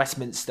politics at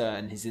Westminster,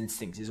 and his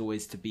instinct is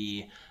always to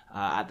be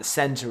at the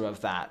centre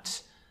of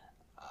that.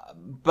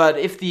 But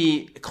if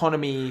the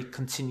economy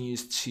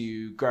continues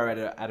to grow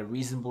at a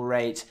reasonable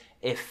rate,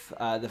 if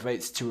the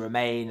votes to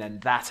Remain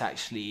and that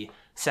actually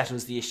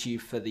settles the issue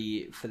for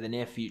the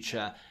near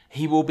future,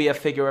 he will be a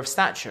figure of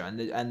stature.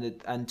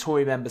 And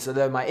Tory members,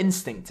 although my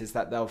instinct is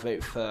that they'll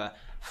vote for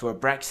a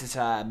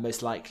Brexiter, and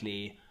most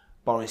likely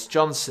Boris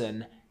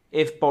Johnson,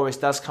 if Boris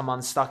does come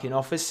unstuck in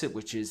office,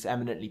 which is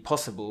eminently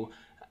possible,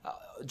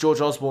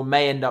 George Osborne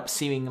may end up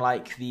seeming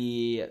like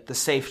the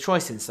safe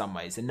choice in some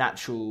ways, a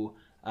natural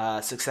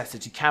successor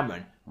to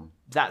Cameron.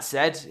 That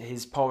said,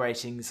 his poll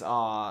ratings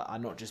are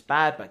not just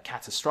bad, but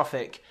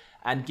catastrophic.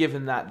 And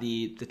given that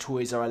the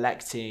Tories are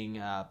electing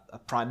a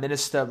prime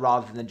minister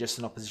rather than just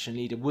an opposition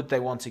leader, would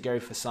they want to go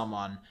for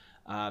someone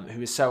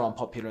who is so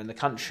unpopular in the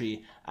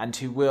country and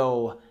who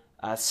will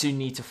soon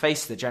need to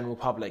face the general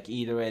public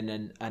either in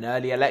an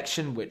early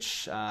election,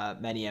 which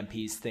many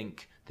MPs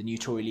think the new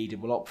Tory leader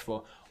will opt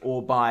for,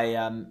 or by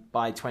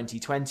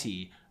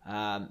 2020?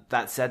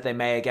 That said, they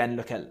may again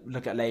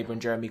look at Labour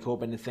and Jeremy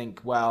Corbyn and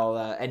think, well,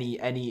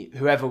 any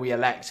whoever we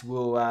elect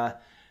will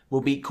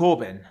beat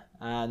Corbyn.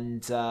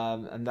 And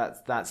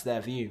that's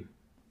their view.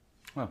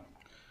 Well,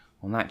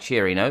 on that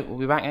cheery note, we'll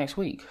be back next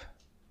week.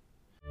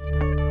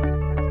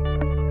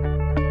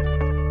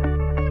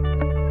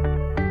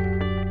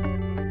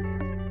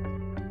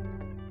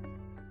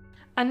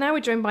 And now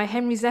we're joined by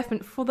Henry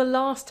Zeffant for the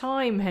last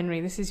time.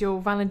 Henry, this is your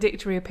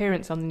valedictory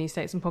appearance on the New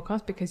Statesman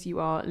podcast because you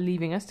are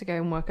leaving us to go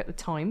and work at the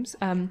Times.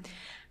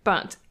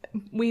 But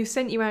we've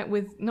sent you out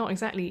with not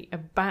exactly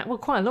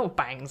quite a lot of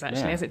bangs,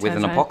 actually, as it turns out.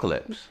 With an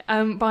apocalypse.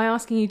 By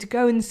asking you to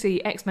go and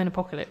see X-Men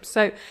Apocalypse.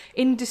 So,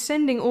 in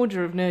descending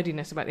order of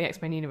nerdiness about the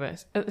X-Men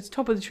universe, at the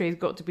top of the tree has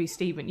got to be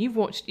Stephen. You've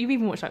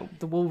even watched like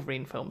the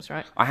Wolverine films,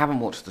 right? I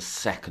haven't watched the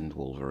second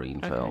Wolverine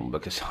film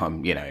because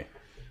I'm,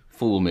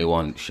 fool me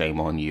once, shame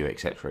on you,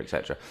 etc.,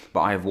 etc.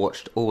 But I have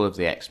watched all of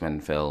the X-Men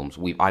films.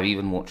 I've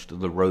even watched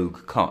the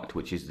Rogue Cut,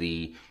 which is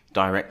the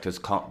director's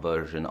cut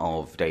version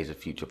of Days of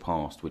Future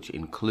Past, which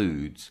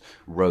includes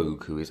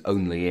Rogue, who is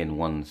only in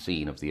one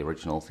scene of the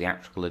original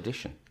theatrical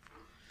edition.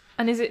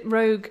 And is it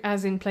Rogue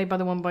as in played by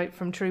the one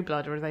from True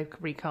Blood, or are they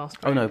recast?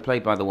 Oh no,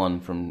 played by the one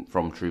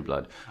from True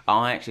Blood.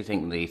 I actually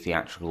think the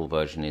theatrical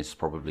version is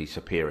probably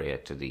superior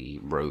to the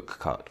Rogue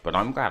cut, but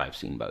I'm glad I've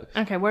seen both.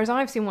 Okay, whereas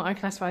I've seen what I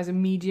classify as a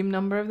medium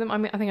number of them. I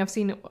think I've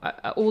seen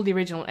all the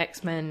original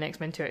X-Men,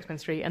 X-Men 2, X-Men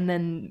 3, and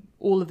then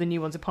all of the new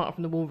ones apart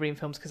from the Wolverine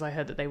films because I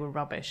heard that they were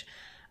rubbish.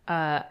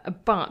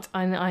 But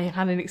I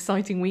had an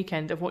exciting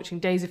weekend of watching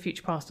Days of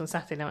Future Past on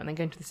Saturday night and then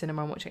going to the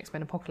cinema and watching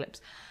X-Men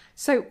Apocalypse.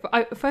 So,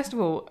 first of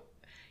all,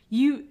 had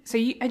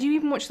you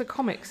even watched the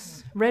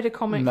comics? Read a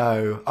comic?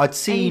 No, I'd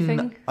seen.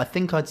 Anything? I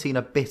think I'd seen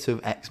a bit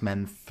of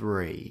X-Men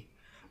 3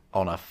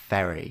 on a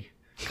ferry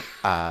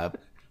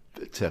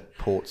to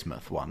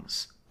Portsmouth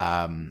once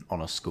on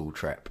a school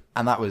trip,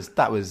 and that was.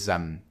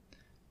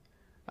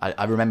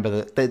 I remember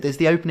that there's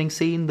the opening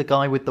scene, the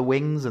guy with the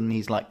wings, and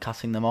he's like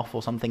cutting them off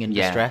or something in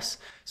distress.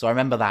 So I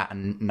remember that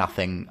and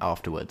nothing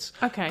afterwards.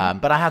 Okay.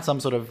 But I had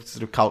some sort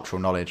of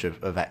cultural knowledge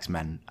of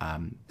X-Men,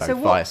 both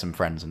via some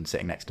friends and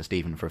sitting next to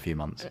Stephen for a few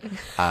months.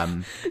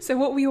 So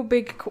what were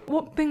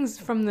what things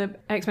from the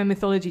X-Men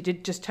mythology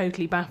did just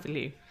totally baffle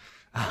you?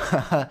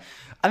 I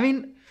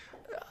mean,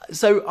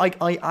 so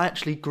I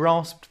actually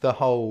grasped the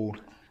whole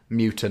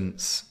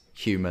mutants,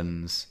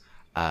 humans,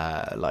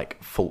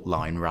 like fault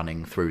line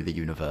running through the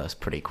universe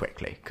pretty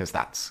quickly, because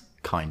that's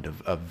kind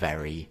of a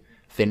very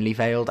thinly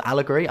veiled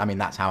allegory. I mean,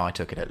 that's how I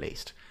took it, at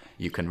least.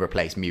 You can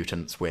replace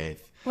mutants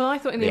with I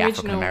thought in the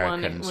African original one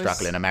American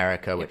struggle in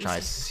America, which I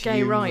assume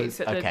gay rights.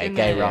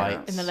 Gay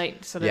rights in the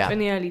late in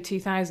the early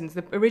 2000s.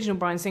 The original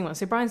Bryan Singer one.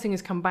 So Bryan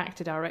Singer's come back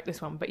to direct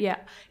this one, but yeah,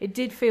 it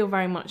did feel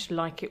very much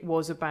like it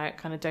was about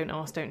kind of don't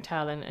ask, don't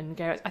tell, and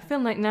gay rights. I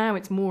feel like now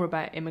it's more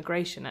about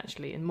immigration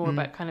actually, and more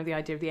about kind of the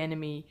idea of the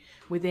enemy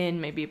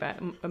within, maybe about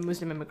a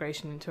Muslim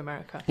immigration into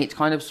America. It's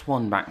kind of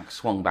swung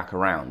back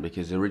around,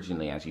 because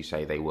originally, as you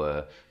say, they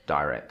were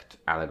direct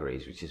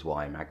allegories, which is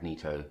why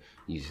Magneto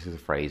uses the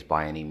phrase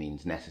 "by any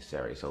means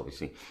necessary." So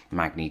obviously,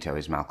 Magneto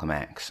is Malcolm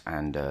X,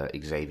 and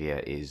Xavier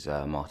is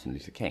Martin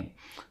Luther King.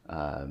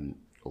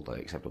 Although,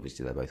 except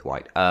obviously they're both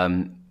white.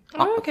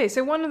 Okay.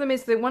 So one of them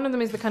is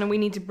the kind of we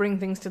need to bring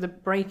things to the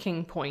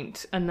breaking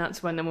point, and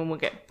that's when we'll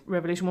get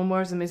revolution. One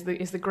more of them is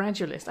the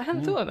gradualist. I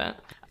hadn't thought of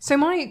that. So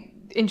my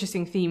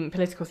interesting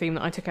political theme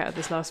that I took out of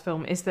this last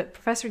film is that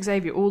Professor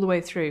Xavier, all the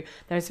way through,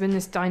 there's been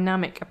this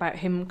dynamic about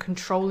him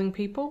controlling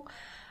people.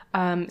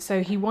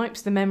 So he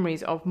wipes the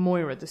memories of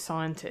Moira, the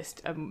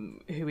scientist,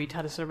 who he'd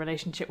had a sort of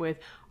relationship with.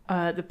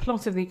 The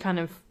plot of the kind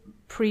of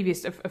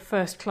previous of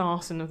First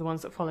Class and of the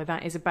ones that follow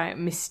that is about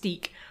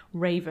Mystique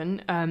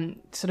Raven,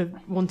 sort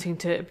of wanting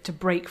to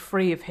break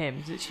free of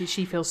him.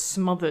 She feels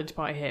smothered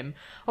by him.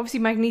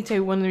 Obviously,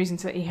 Magneto, one of the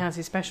reasons that he has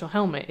his special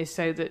helmet is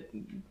so that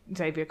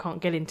Xavier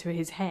can't get into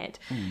his head.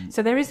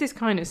 So there is this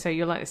kind of, so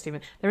you're like this, Stephen,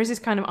 there is this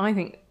kind of, I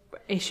think,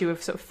 issue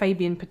of sort of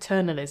Fabian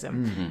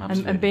paternalism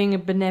and being a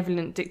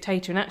benevolent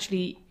dictator. And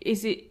actually,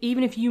 is it,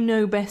 even if you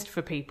know best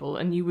for people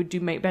and you would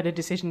make better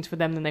decisions for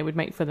them than they would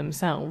make for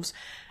themselves,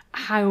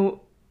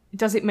 how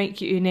does it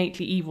make you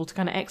innately evil to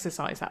kind of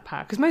exercise that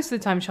power? Because most of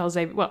the time, Charles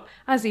Xavier, well,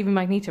 as even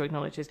Magneto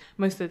acknowledges,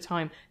 most of the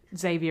time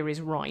Xavier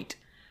is right.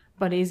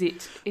 But is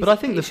it? But I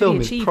think the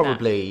film is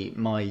probably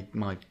my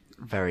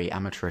very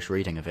amateurish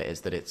reading of it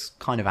is that it's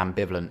kind of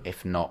ambivalent,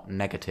 if not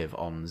negative,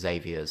 on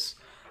Xavier's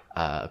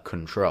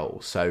control.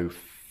 So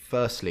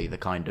firstly,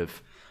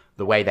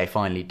 the way they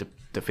finally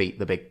defeat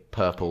the big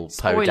purple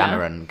Poe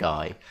Dameron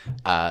guy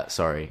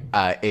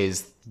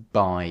is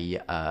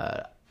by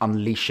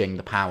unleashing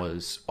the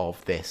powers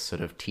of this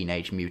sort of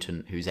teenage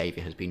mutant who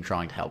Xavier has been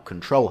trying to help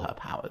control her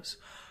powers,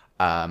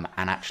 and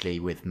actually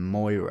with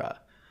Moira,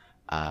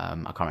 I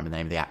can't remember the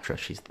name of the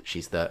actress.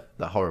 She's the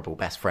horrible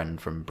best friend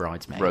from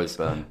Bridesmaids.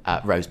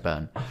 Rose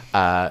Byrne.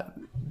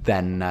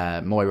 Then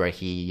Moira,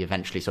 he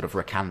eventually sort of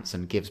recants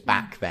and gives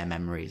back their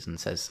memories and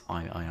says,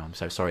 I'm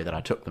so sorry that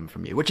I took them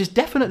from you. Which is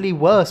definitely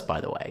worse,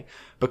 by the way,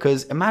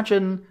 because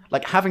imagine,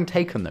 like, having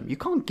taken them, you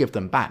can't give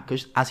them back,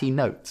 because as he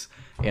notes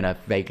in a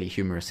vaguely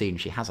humorous scene,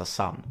 she has a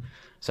son.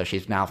 So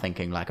she's now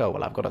thinking like, oh,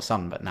 well, I've got a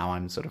son, but now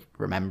I'm sort of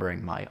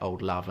remembering my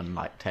old love and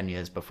like 10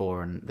 years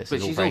before, and this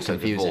is all very confusing.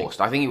 But she's also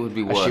divorced. I think it would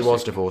be worse. She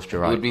was divorced,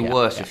 you're right. It would be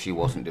worse if she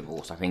wasn't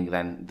divorced. I think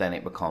then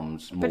it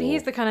becomes more... But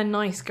he's the kind of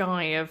nice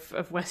guy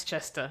of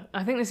Westchester.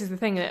 I think this is the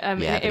thing.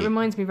 It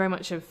reminds me very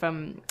much of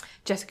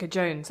Jessica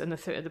Jones and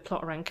the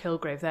plot around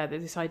Kilgrave there.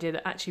 There's this idea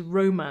that actually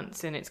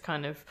romance in its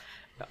kind of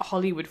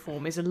Hollywood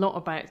form is a lot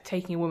about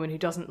taking a woman who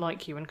doesn't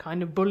like you and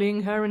kind of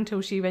bullying her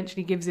until she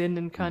eventually gives in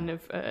and kind of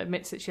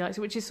admits that she likes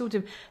it, which is sort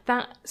of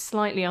that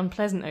slightly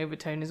unpleasant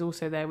overtone is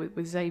also there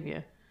with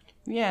Xavier.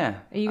 Yeah.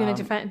 Are you going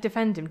to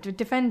defend him?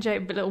 Defend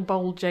little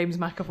bold James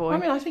McAvoy? I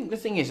mean, I think the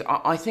thing is,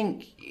 I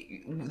think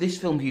this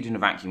film viewed in a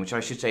vacuum, which I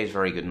should say is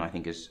very good and I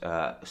think has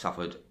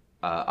suffered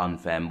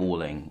unfair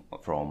mauling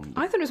from...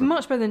 I thought it was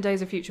much better than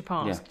Days of Future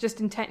Past,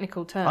 just in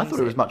technical terms. I thought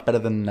it was much better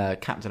than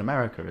Captain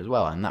America as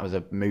well, and that was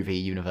a movie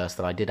universe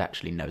that I did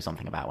actually know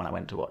something about when I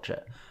went to watch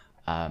it.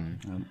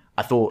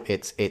 I thought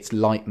it's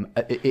like...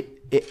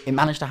 It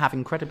managed to have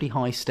incredibly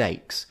high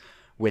stakes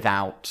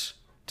without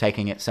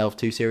taking itself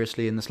too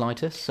seriously in the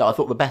slightest. So I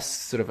thought the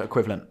best sort of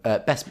equivalent,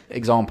 best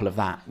example of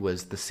that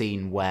was the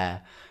scene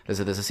where... There's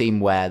a scene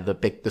where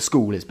the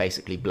school is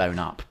basically blown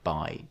up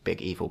by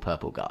big evil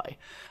purple guy.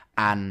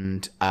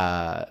 And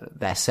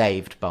they're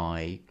saved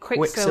by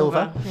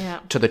Quicksilver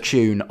to the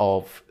tune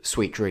of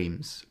Sweet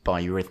Dreams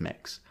by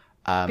Eurythmics.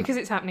 Because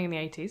it's happening in the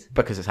 80s.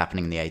 Because it's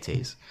happening in the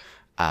 80s.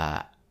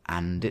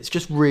 And it's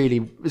just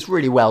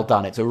really well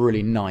done. It's a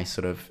really nice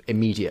sort of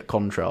immediate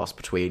contrast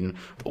between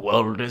the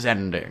world is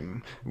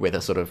ending with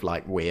a sort of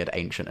like weird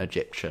ancient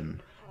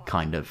Egyptian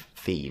kind of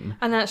theme,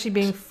 and actually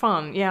being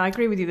fun. Yeah, I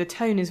agree with you. The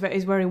tone is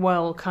very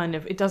well kind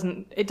of. It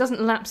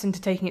doesn't lapse into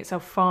taking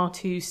itself far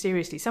too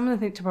seriously. Some of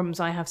the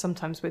problems I have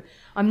sometimes with,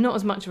 I'm not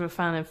as much of a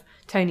fan of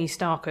Tony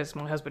Stark as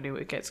my husband, who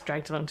gets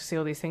dragged along to see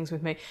all these things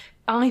with me.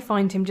 I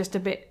find him just a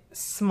bit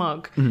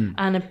smug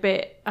and a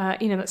bit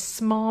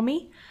that's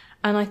smarmy,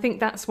 and I think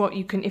that's what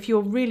you can. If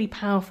you're really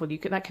powerful, you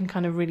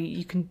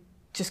can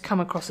just come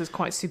across as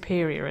quite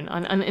superior,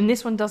 and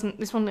this one doesn't.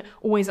 This one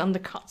always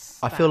undercuts.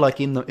 I feel like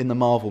in the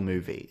Marvel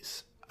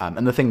movies,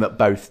 and the thing that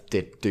both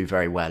did do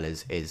very well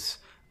is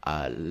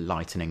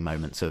lightening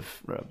moments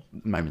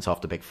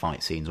after big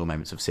fight scenes or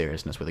moments of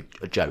seriousness with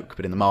a joke.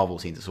 But in the Marvel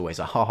scenes, it's always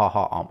a ha ha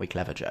ha, aren't we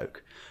clever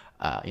joke.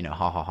 Ha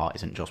ha ha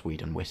isn't Joss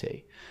Whedon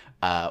witty.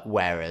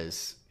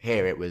 Whereas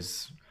here it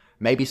was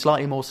maybe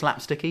slightly more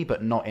slapsticky,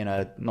 but not in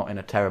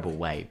a terrible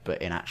way,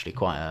 but in actually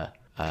quite a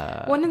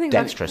one of the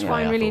things I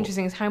find really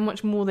interesting is how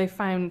much more they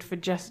found for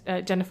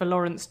Jennifer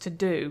Lawrence to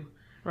do,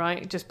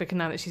 right? Just because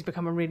now that she's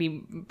become a really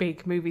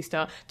big movie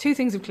star. Two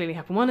things have clearly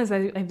happened. One is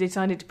they've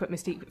decided to put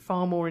Mystique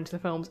far more into the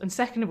films. And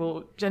second of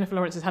all, Jennifer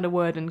Lawrence has had a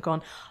word and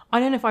gone, I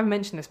don't know if I've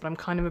mentioned this, but I'm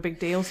kind of a big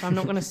deal, so I'm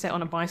not going to sit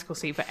on a bicycle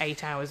seat for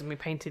 8 hours and be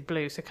painted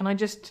blue. So can I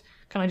just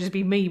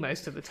be me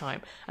most of the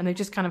time? And they've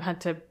just kind of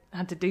had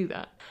to do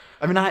that.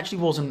 I mean, I actually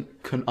wasn't...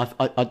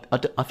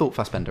 I thought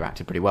Fassbender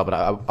acted pretty well, but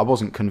I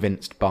wasn't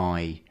convinced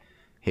by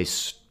his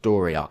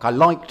story arc. I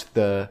liked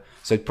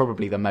so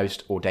probably the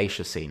most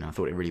audacious scene, I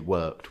thought it really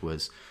worked,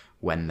 was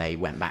when they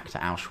went back to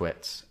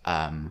Auschwitz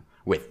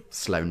with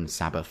Sloane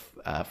Sabbath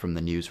from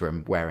the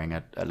newsroom wearing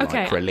a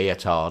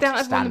leotard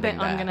that's standing one bit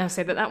there. I'm going to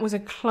say that was a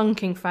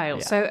clunking fail.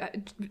 Yeah. So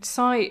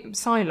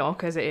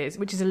Psylocke, as it is,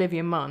 which is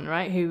Olivia Munn,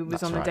 right, who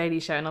was on The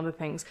Daily Show and other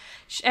things,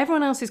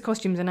 everyone else's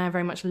costumes are now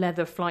very much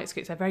leather flight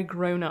suits. They're very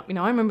grown up.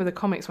 I remember the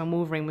comics when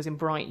Wolverine was in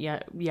bright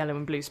yellow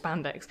and blue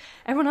spandex.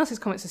 Everyone else's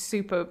comics are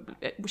super...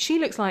 She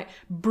looks like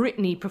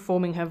Britney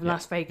performing her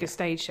Las Vegas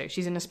stage show.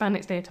 She's in a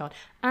spandex leotard.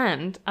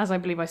 And, as I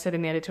believe I said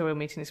in the editorial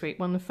meeting this week,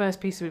 one of the first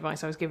pieces of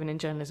advice I was given in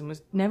journalism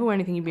was never wear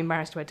anything you'd be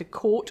embarrassed to wear to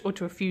court or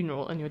to a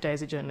funeral on your day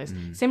as a journalist.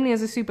 Similarly,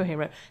 as a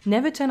superhero,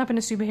 never turn up in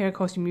a superhero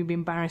costume you'd be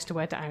embarrassed to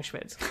wear to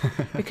Auschwitz.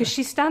 Because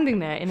she's standing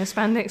there in a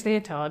spandex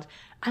leotard,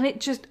 and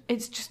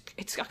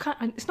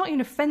it's not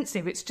even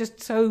offensive, it's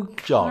just so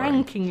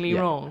crankingly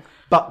wrong.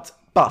 But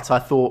I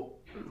thought,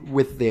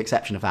 with the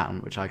exception of that,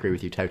 which I agree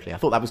with you totally, I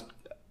thought that was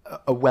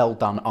a well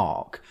done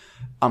arc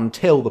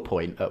until the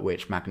point at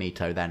which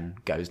Magneto then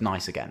goes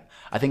nice again.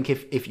 I think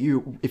if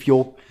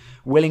you're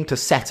willing to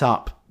set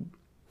up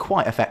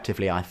quite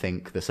effectively, I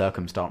think, the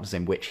circumstances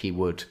in which he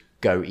would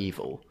go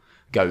evil,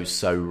 goes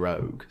so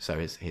rogue. So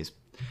his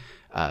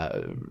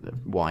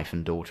wife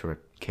and daughter are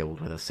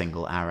killed with a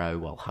single arrow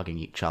while hugging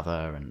each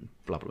other, and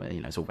blah blah.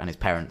 And his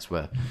parents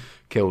were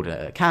killed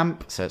at a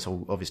camp. So it's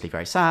all obviously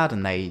very sad,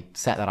 and they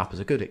set that up as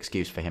a good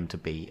excuse for him to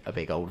be a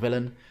big old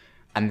villain.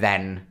 And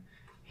then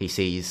he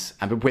sees,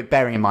 and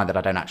bearing in mind that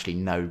I don't actually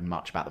know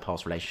much about the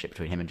past relationship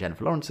between him and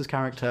Jennifer Lawrence's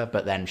character,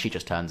 but then she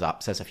just turns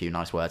up, says a few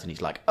nice words, and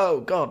he's like, "Oh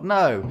God,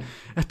 no!"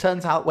 It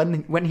turns out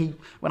when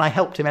I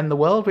helped him end the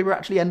world, we were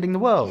actually ending the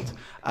world,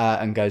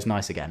 and goes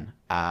nice again.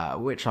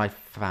 which I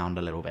found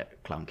a little bit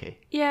clunky.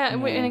 Yeah,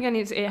 and again,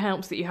 it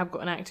helps that you have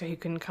got an actor who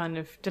can kind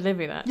of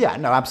deliver that. Yeah,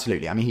 no,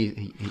 absolutely. I mean,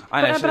 he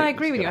But I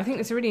agree with you. I think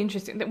it's a really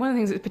interesting. One of the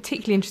things that's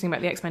particularly interesting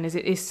about the X-Men is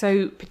it is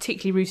so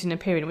particularly rooted in a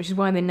period, which is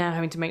why they're now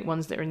having to make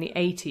ones that are in the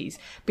 80s,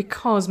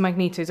 because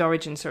Magneto's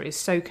origin story is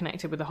so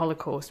connected with the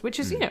Holocaust, which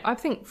is, I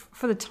think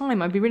for the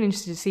time, I'd be really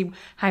interested to see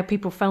how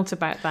people felt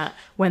about that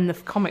when the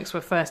comics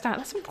were first out.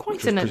 That's quite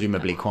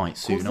presumably quite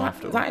soon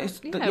after.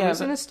 It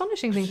was an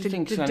astonishing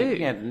thing to do.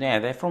 Yeah,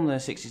 they're from the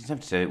 60s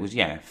and 70s, so it was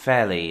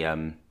fairly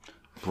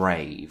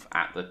brave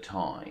at the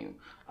time.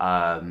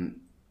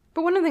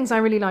 But one of the things I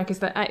really like is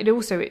that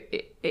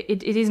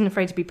it isn't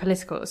afraid to be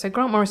political. So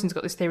Grant Morrison's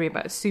got this theory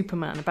about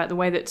Superman, about the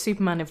way that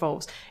Superman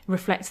evolves,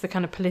 reflects the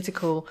kind of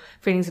political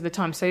feelings of the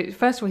time. So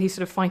first of all, he's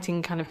sort of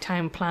fighting kind of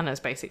town planners,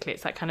 basically.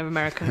 It's that kind of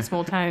American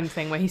small town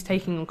thing where he's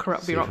taking on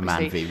corrupt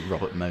bureaucracy. Superman v.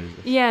 Robert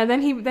Moses. Yeah,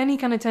 then he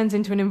kind of turns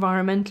into an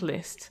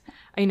environmentalist.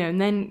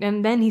 And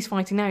then he's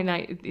fighting now.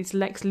 Now it's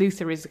Lex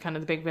Luthor is the kind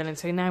of the big villain.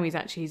 So now he's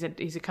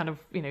a kind of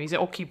he's an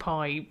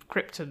Occupy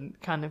Krypton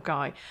kind of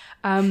guy.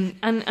 And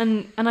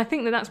I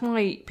think that that's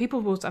why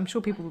I'm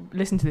sure people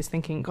listen to this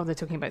thinking, God, they're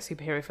talking about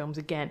superhero films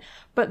again.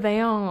 But they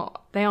are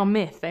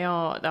myth. They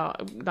are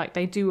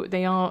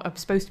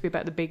supposed to be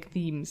about the big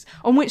themes.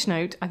 On which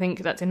note, I think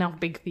that's enough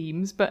big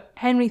themes. But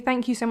Henry,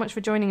 thank you so much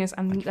for joining us,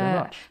 and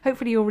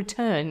hopefully you'll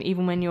return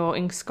even when you're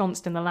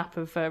ensconced in the lap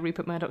of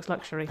Rupert Murdoch's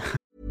luxury.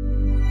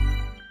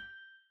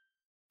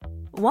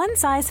 One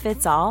size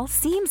fits all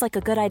seems like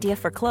a good idea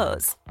for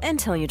clothes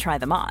until you try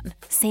them on.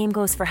 Same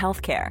goes for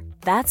healthcare.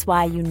 That's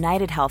why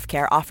United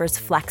Healthcare offers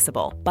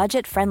flexible,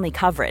 budget-friendly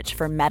coverage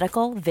for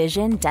medical,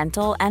 vision,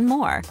 dental, and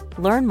more.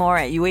 Learn more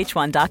at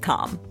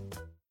uh1.com.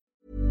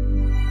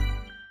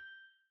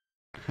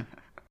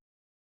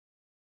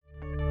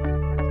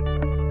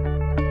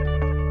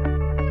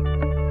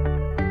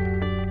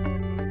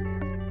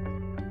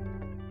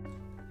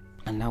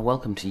 And now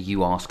welcome to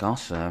You Ask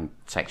Us, a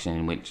section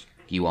in which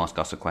you ask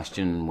us a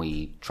question and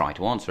we try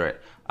to answer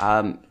it.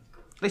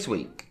 This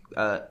week,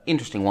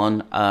 interesting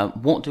one.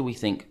 What do we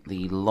think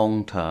the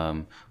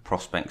long-term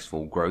prospects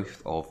for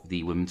growth of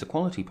the Women's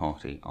Equality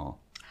Party are?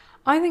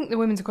 I think the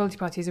Women's Equality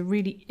Party is a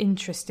really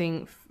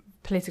interesting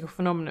political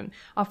phenomenon.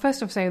 I'll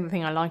first off say the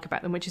thing I like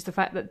about them, which is the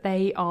fact that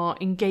they are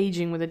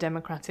engaging with a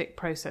democratic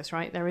process,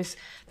 right?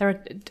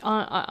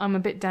 I'm a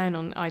bit down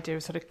on the idea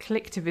of sort of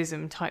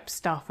collectivism type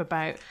stuff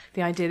about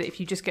the idea that if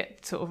you just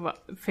get sort of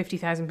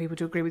 50,000 people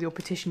to agree with your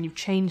petition, you've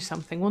changed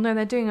something. Well, no,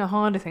 they're doing a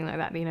harder thing like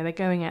that. They're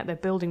going out, they're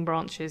building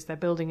branches, they're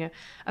building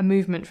a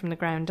movement from the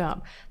ground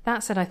up.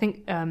 That said, I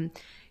think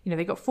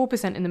they got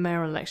 4% in the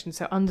mayoral election,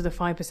 so under the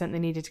 5% they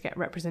needed to get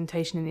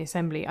representation in the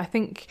assembly. I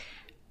think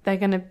they're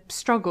going to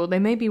struggle. They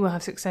maybe will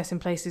have success in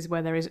places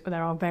where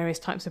there are various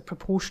types of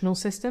proportional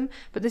system,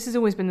 but this has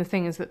always been the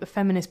thing, is that the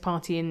Feminist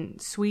Party in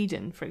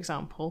Sweden, for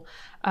example,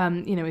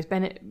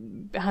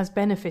 has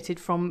benefited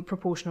from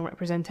proportional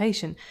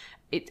representation.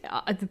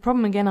 The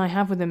problem again I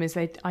have with them is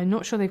I'm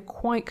not sure they've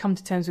quite come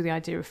to terms with the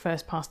idea of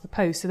first past the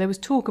post. So there was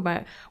talk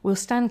about we'll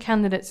stand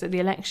candidates at the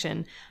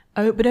election,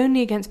 but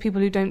only against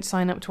people who don't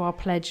sign up to our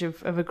pledge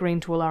of agreeing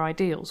to all our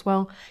ideals.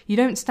 Well, you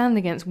don't stand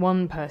against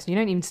one person. You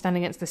don't even stand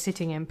against the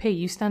sitting MP.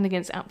 You stand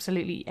against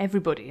absolutely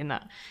everybody in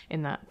that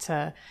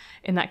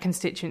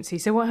constituency.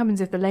 So what happens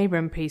if the Labour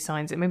MP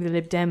signs it? Maybe the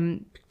Lib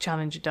Dem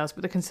challenger does,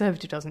 but the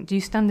Conservative doesn't. Do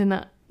you stand in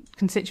that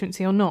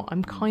constituency or not?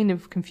 I'm kind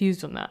of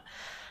confused on that.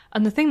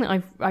 And the thing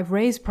that I've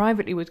raised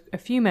privately with a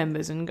few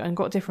members and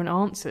got different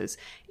answers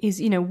is,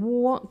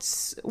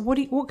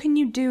 what can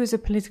you do as a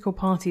political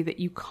party that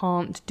you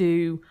can't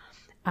do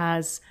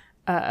as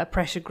a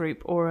pressure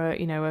group or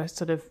a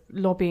sort of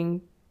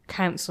lobbying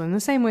council, in the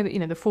same way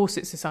that the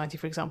Fawcett Society,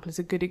 for example, is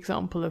a good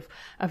example of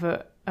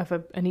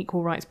an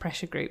equal rights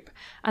pressure group.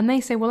 And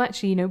they say, well,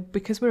 actually,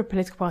 because we're a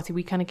political party,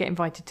 we kind of get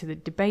invited to the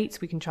debates.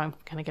 We can try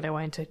and kind of get our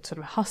way into sort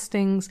of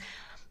hustings.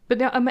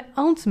 But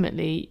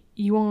ultimately,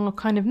 you are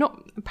kind of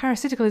not...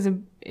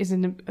 Parasiticalism is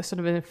a sort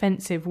of an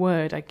offensive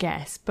word, I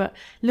guess. But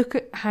look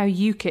at how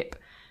UKIP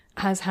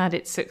has had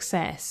its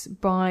success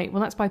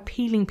that's by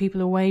peeling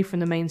people away from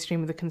the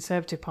mainstream of the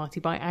Conservative Party,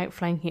 by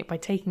outflanking it, by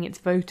taking its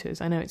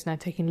voters. I know it's now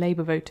taking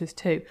Labour voters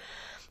too.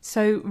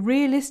 So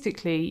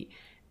realistically,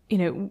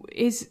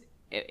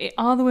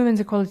 are the Women's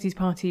Equality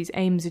Party's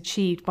aims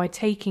achieved by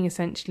taking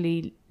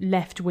essentially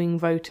left-wing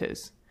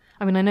voters?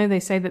 I mean, I know they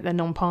say that they're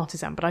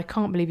non-partisan, but I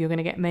can't believe you're going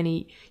to get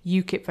many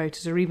UKIP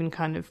voters or even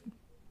kind of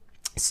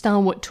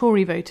stalwart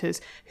Tory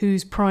voters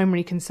whose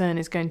primary concern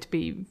is going to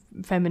be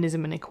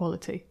feminism and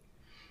equality.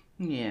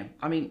 Yeah,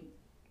 I mean,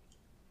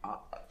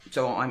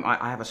 so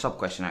I have a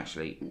sub-question,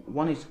 actually.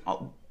 One is,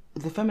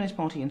 the Feminist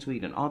Party in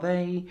Sweden, are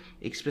they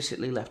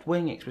explicitly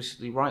left-wing,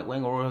 explicitly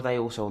right-wing, or are they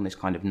also on this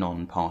kind of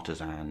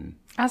non-partisan?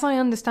 As I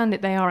understand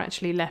it, they are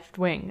actually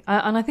left-wing.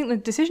 And I think the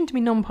decision to be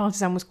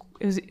non-partisan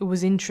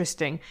was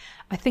interesting.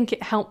 I think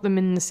it helped them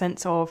in the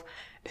sense of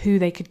who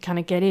they could kind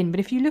of get in. But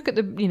if you look at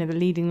the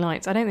leading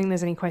lights, I don't think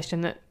there's any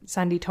question that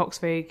Sandy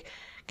Toksvig,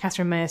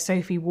 Catherine Mayer,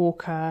 Sophie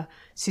Walker,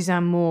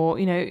 Suzanne Moore.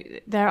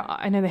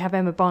 I know they have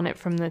Emma Barnett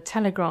from the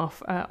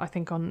Telegraph, I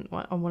think on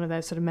one of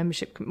their sort of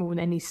membership, or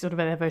any sort of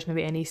their version of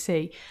the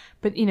NEC.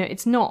 But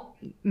it's not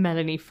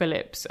Melanie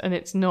Phillips, and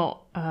it's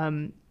not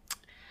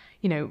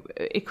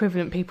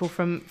equivalent people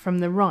from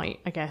the right.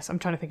 I guess I'm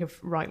trying to think of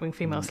right-wing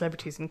female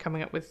celebrities and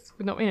coming up with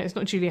it's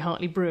not Julia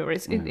Hartley-Brewer.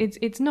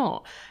 It's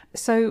not.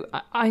 So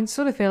I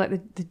sort of feel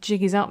like the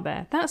jig is up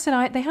there. That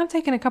said, they have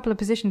taken a couple of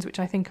positions which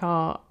I think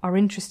are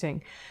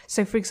interesting.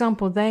 So, for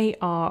example, they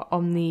are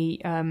on the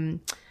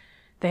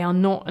they are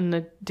not on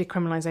the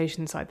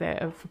decriminalisation side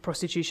there for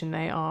prostitution.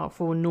 They are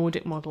for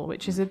Nordic model,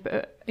 which is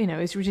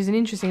which is an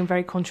interesting and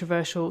very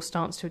controversial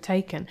stance to have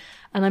taken.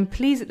 And I'm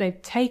pleased that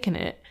they've taken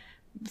it.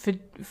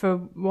 For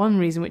one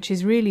reason, which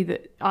is really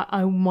that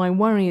my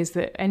worry is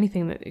that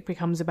anything that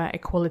becomes about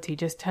equality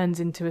just turns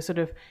into a sort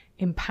of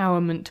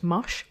empowerment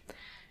mush,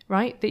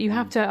 right? That you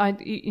have to,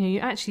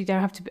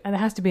 there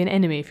has to be an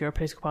enemy if you're a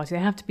political party.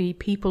 There have to be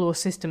people or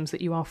systems that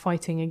you are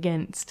fighting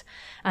against.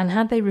 And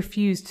had they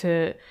refused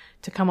to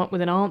come up with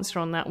an answer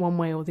on that one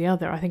way or the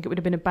other, I think it would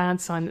have been a bad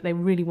sign that they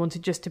really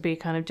wanted just to be a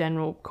kind of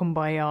general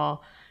kumbaya,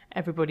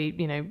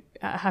 everybody,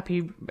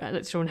 happy,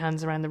 let's join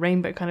hands around the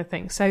rainbow kind of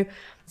thing. So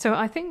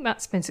I think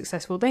that's been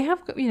successful. They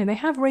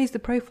have raised the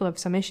profile of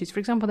some issues. For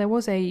example, there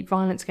was a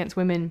violence against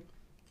women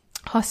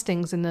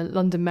hustings in the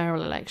London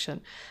mayoral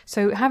election.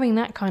 So having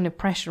that kind of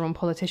pressure on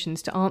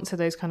politicians to answer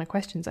those kind of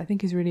questions, I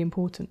think is really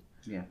important.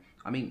 Yeah.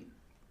 I mean,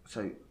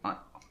 so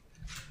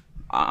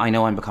I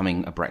know I'm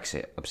becoming a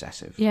Brexit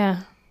obsessive.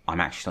 Yeah. I'm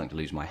actually starting to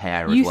lose my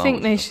hair as well. You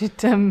think they should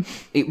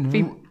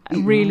be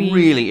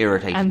really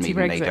irritated me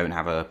that they don't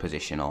have a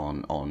position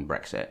on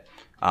Brexit.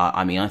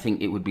 I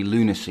think it would be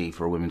lunacy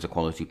for a Women's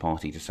Equality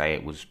Party to say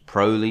it was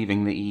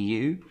pro-leaving the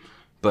EU,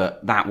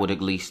 but that would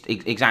at least...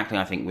 Exactly,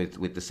 I think,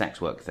 with the sex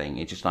work thing.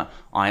 It's just like,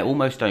 I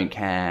almost don't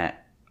care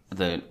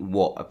whether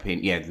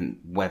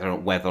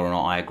or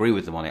not I agree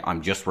with them on it.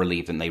 I'm just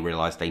relieved that they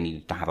realised they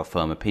needed to have a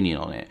firm opinion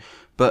on it.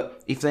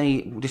 But if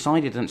they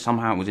decided that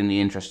somehow it was in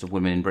the interest of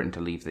women in Britain to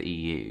leave the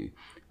EU...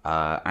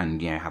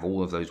 and have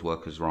all of those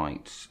workers'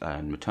 rights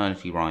and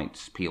maternity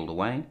rights peeled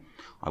away,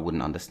 I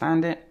wouldn't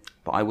understand it,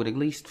 but I would at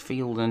least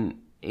feel that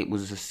it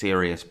was a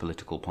serious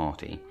political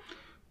party.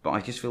 But I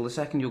just feel the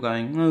second you're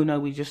going, no,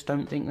 we just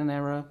don't think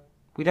that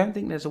we don't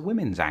think there's a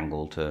women's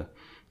angle to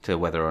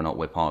whether or not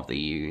we're part of the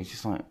EU. It's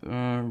just like,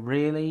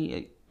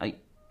 really?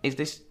 Is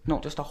this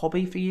not just a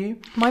hobby for you?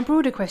 My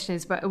broader question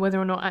is about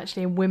whether or not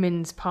actually a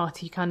women's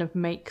party kind of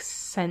makes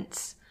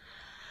sense.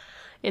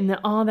 In that,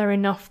 are there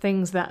enough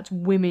things that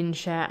women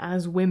share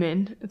as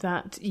women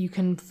that you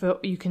can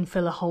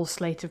fill a whole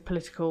slate of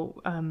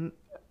political,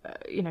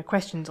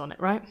 questions on it,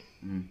 right?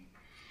 Mm.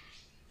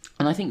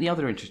 And I think the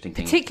other interesting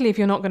thing, particularly if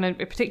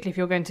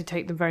you're going to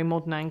take the very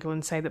modern angle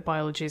and say that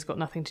biology has got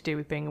nothing to do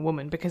with being a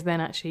woman, because then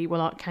actually,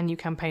 can you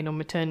campaign on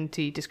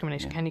maternity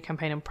discrimination? Yeah. Can you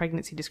campaign on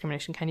pregnancy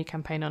discrimination? Can you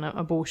campaign on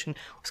abortion?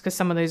 Because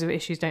some of those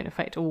issues don't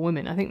affect all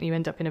women. I think that you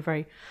end up in a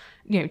very,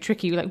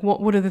 tricky. Like,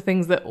 what are the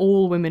things that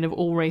all women of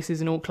all races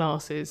and all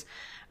classes,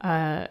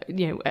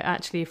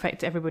 actually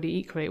affect everybody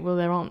equally? Well,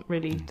 there aren't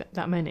really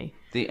that many.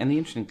 And the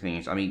interesting thing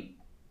is,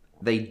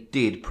 they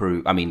did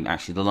prove...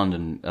 actually, the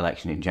London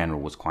election in general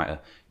was quite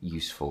a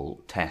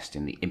useful test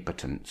in the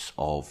impotence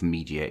of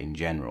media in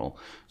general.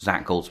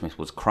 Zach Goldsmith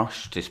was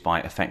crushed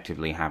despite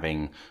effectively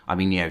having...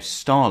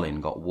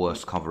 Stalin got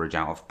worse coverage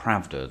out of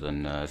Pravda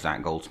than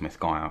Zach Goldsmith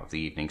got out of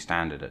the Evening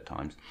Standard at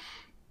times.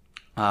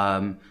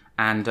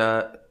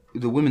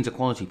 The Women's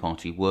Equality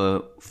Party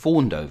were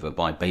fawned over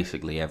by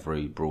basically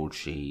every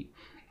broadsheet.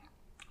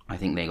 I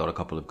think they got a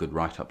couple of good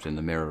write-ups in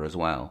the Mirror as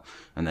well,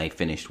 and they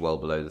finished well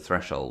below the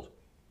threshold.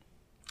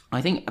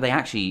 I think they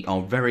actually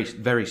are very,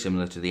 very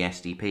similar to the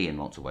SDP in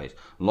lots of ways.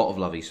 A lot of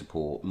lovey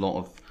support, lot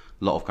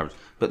of coverage,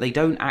 but they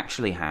don't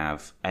actually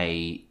have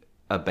a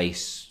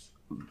base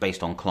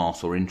based on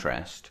class or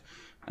interest.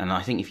 And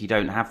I think if you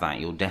don't have that,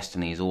 your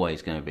destiny is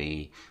always going to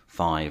be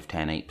 5,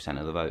 10, 8%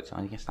 of the votes.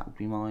 I guess that would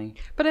be my...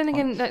 But then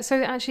again,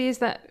 so actually is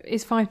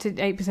 5 to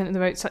 8% of the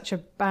vote such a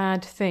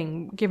bad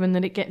thing, given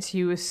that it gets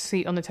you a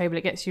seat on the table,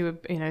 it gets you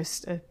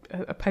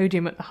a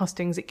podium at the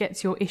hustings, it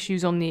gets your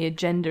issues on the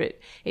agenda,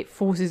 it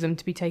forces them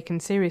to be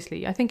taken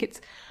seriously. I think it's...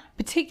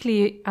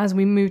 Particularly as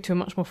we move to a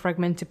much more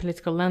fragmented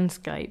political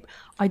landscape,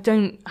 I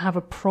don't have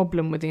a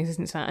problem with the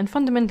existence of that. And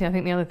fundamentally, I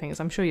think the other thing is,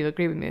 I'm sure you'll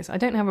agree with me, is I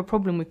don't have a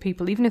problem with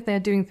people, even if they're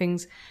doing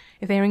things,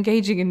 if they're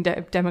engaging in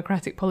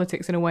democratic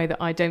politics in a way that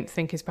I don't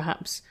think is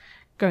perhaps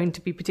going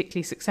to be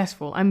particularly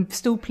successful. I'm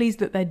still pleased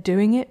that they're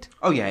doing it.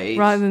 Oh yeah,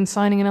 rather than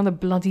signing another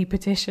bloody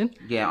petition.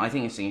 Yeah, I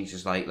think it's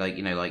just like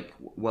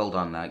well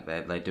done. Like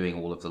they're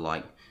doing all of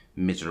the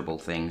miserable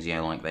things,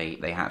 like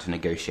they had to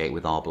negotiate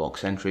with our block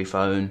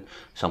Centriphone.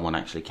 Someone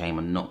actually came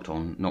and knocked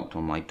on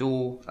my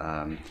door.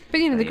 But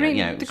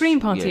the Green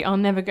Party are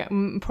never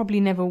probably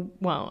never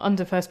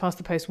under first past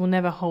the post will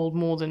never hold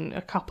more than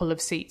a couple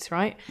of seats,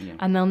 right? Yeah.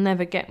 And they'll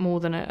never get more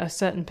than a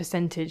certain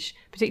percentage.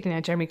 Particularly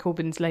now, Jeremy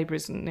Corbyn's Labour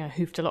has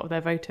hoofed a lot of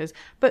their voters,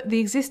 but the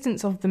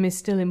existence of them is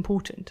still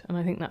important, and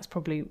I think that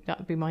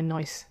would be my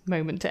nice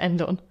moment to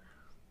end on.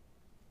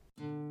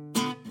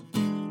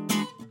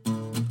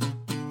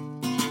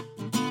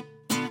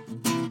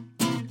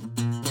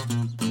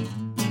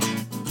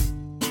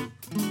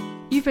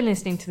 You've been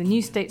listening to the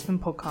New Statesman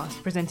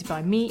podcast, presented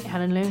by me,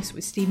 Helen Lewis,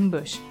 with Stephen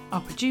Bush.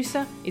 Our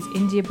producer is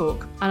India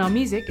Book, and our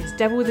music is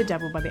Devil with the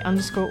Devil by the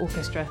 _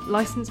 Orchestra,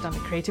 licensed under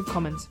Creative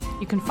Commons.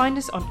 You can find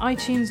us on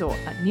iTunes or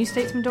at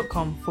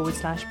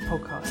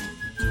newstatesman.com/podcast.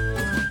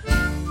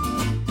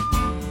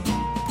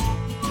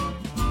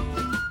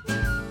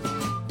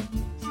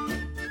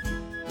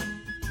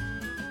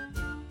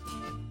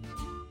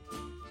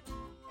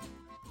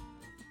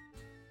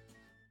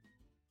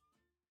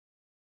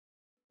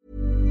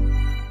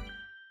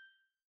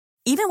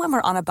 Even when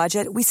we're on a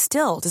budget, we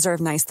still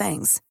deserve nice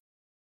things.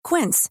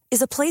 Quince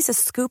is a place to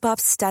scoop up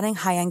stunning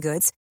high-end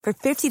goods for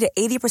 50 to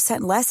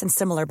 80% less than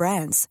similar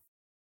brands.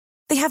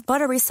 They have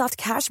buttery soft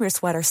cashmere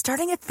sweaters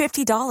starting at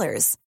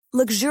 $50,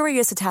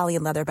 luxurious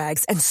Italian leather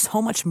bags, and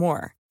so much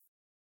more.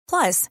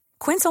 Plus,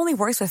 Quince only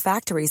works with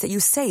factories that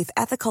use safe,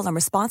 ethical, and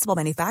responsible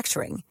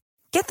manufacturing.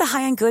 Get the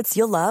high-end goods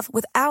you'll love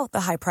without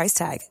the high price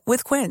tag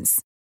with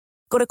Quince.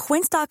 Go to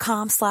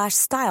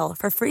quince.com/style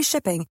for free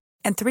shipping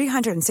and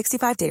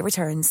 365-day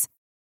returns.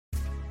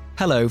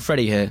 Hello,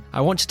 Freddie here.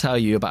 I want to tell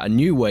you about a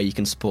new way you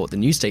can support the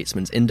New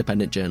Statesman's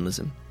independent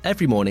journalism.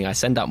 Every morning I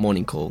send out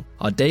Morning Call,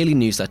 our daily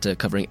newsletter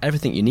covering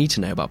everything you need to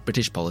know about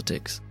British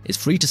politics. It's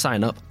free to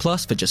sign up,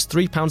 plus for just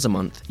 £3 a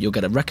month, you'll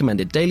get a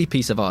recommended daily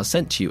piece of ours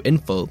sent to you in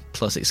full,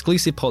 plus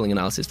exclusive polling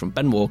analysis from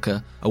Ben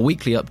Walker, a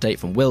weekly update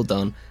from Will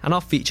Dunn, and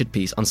our featured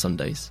piece on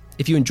Sundays.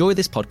 If you enjoy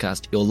this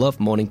podcast, you'll love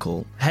Morning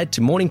Call. Head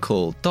to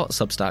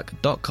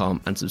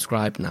morningcall.substack.com and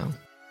subscribe now.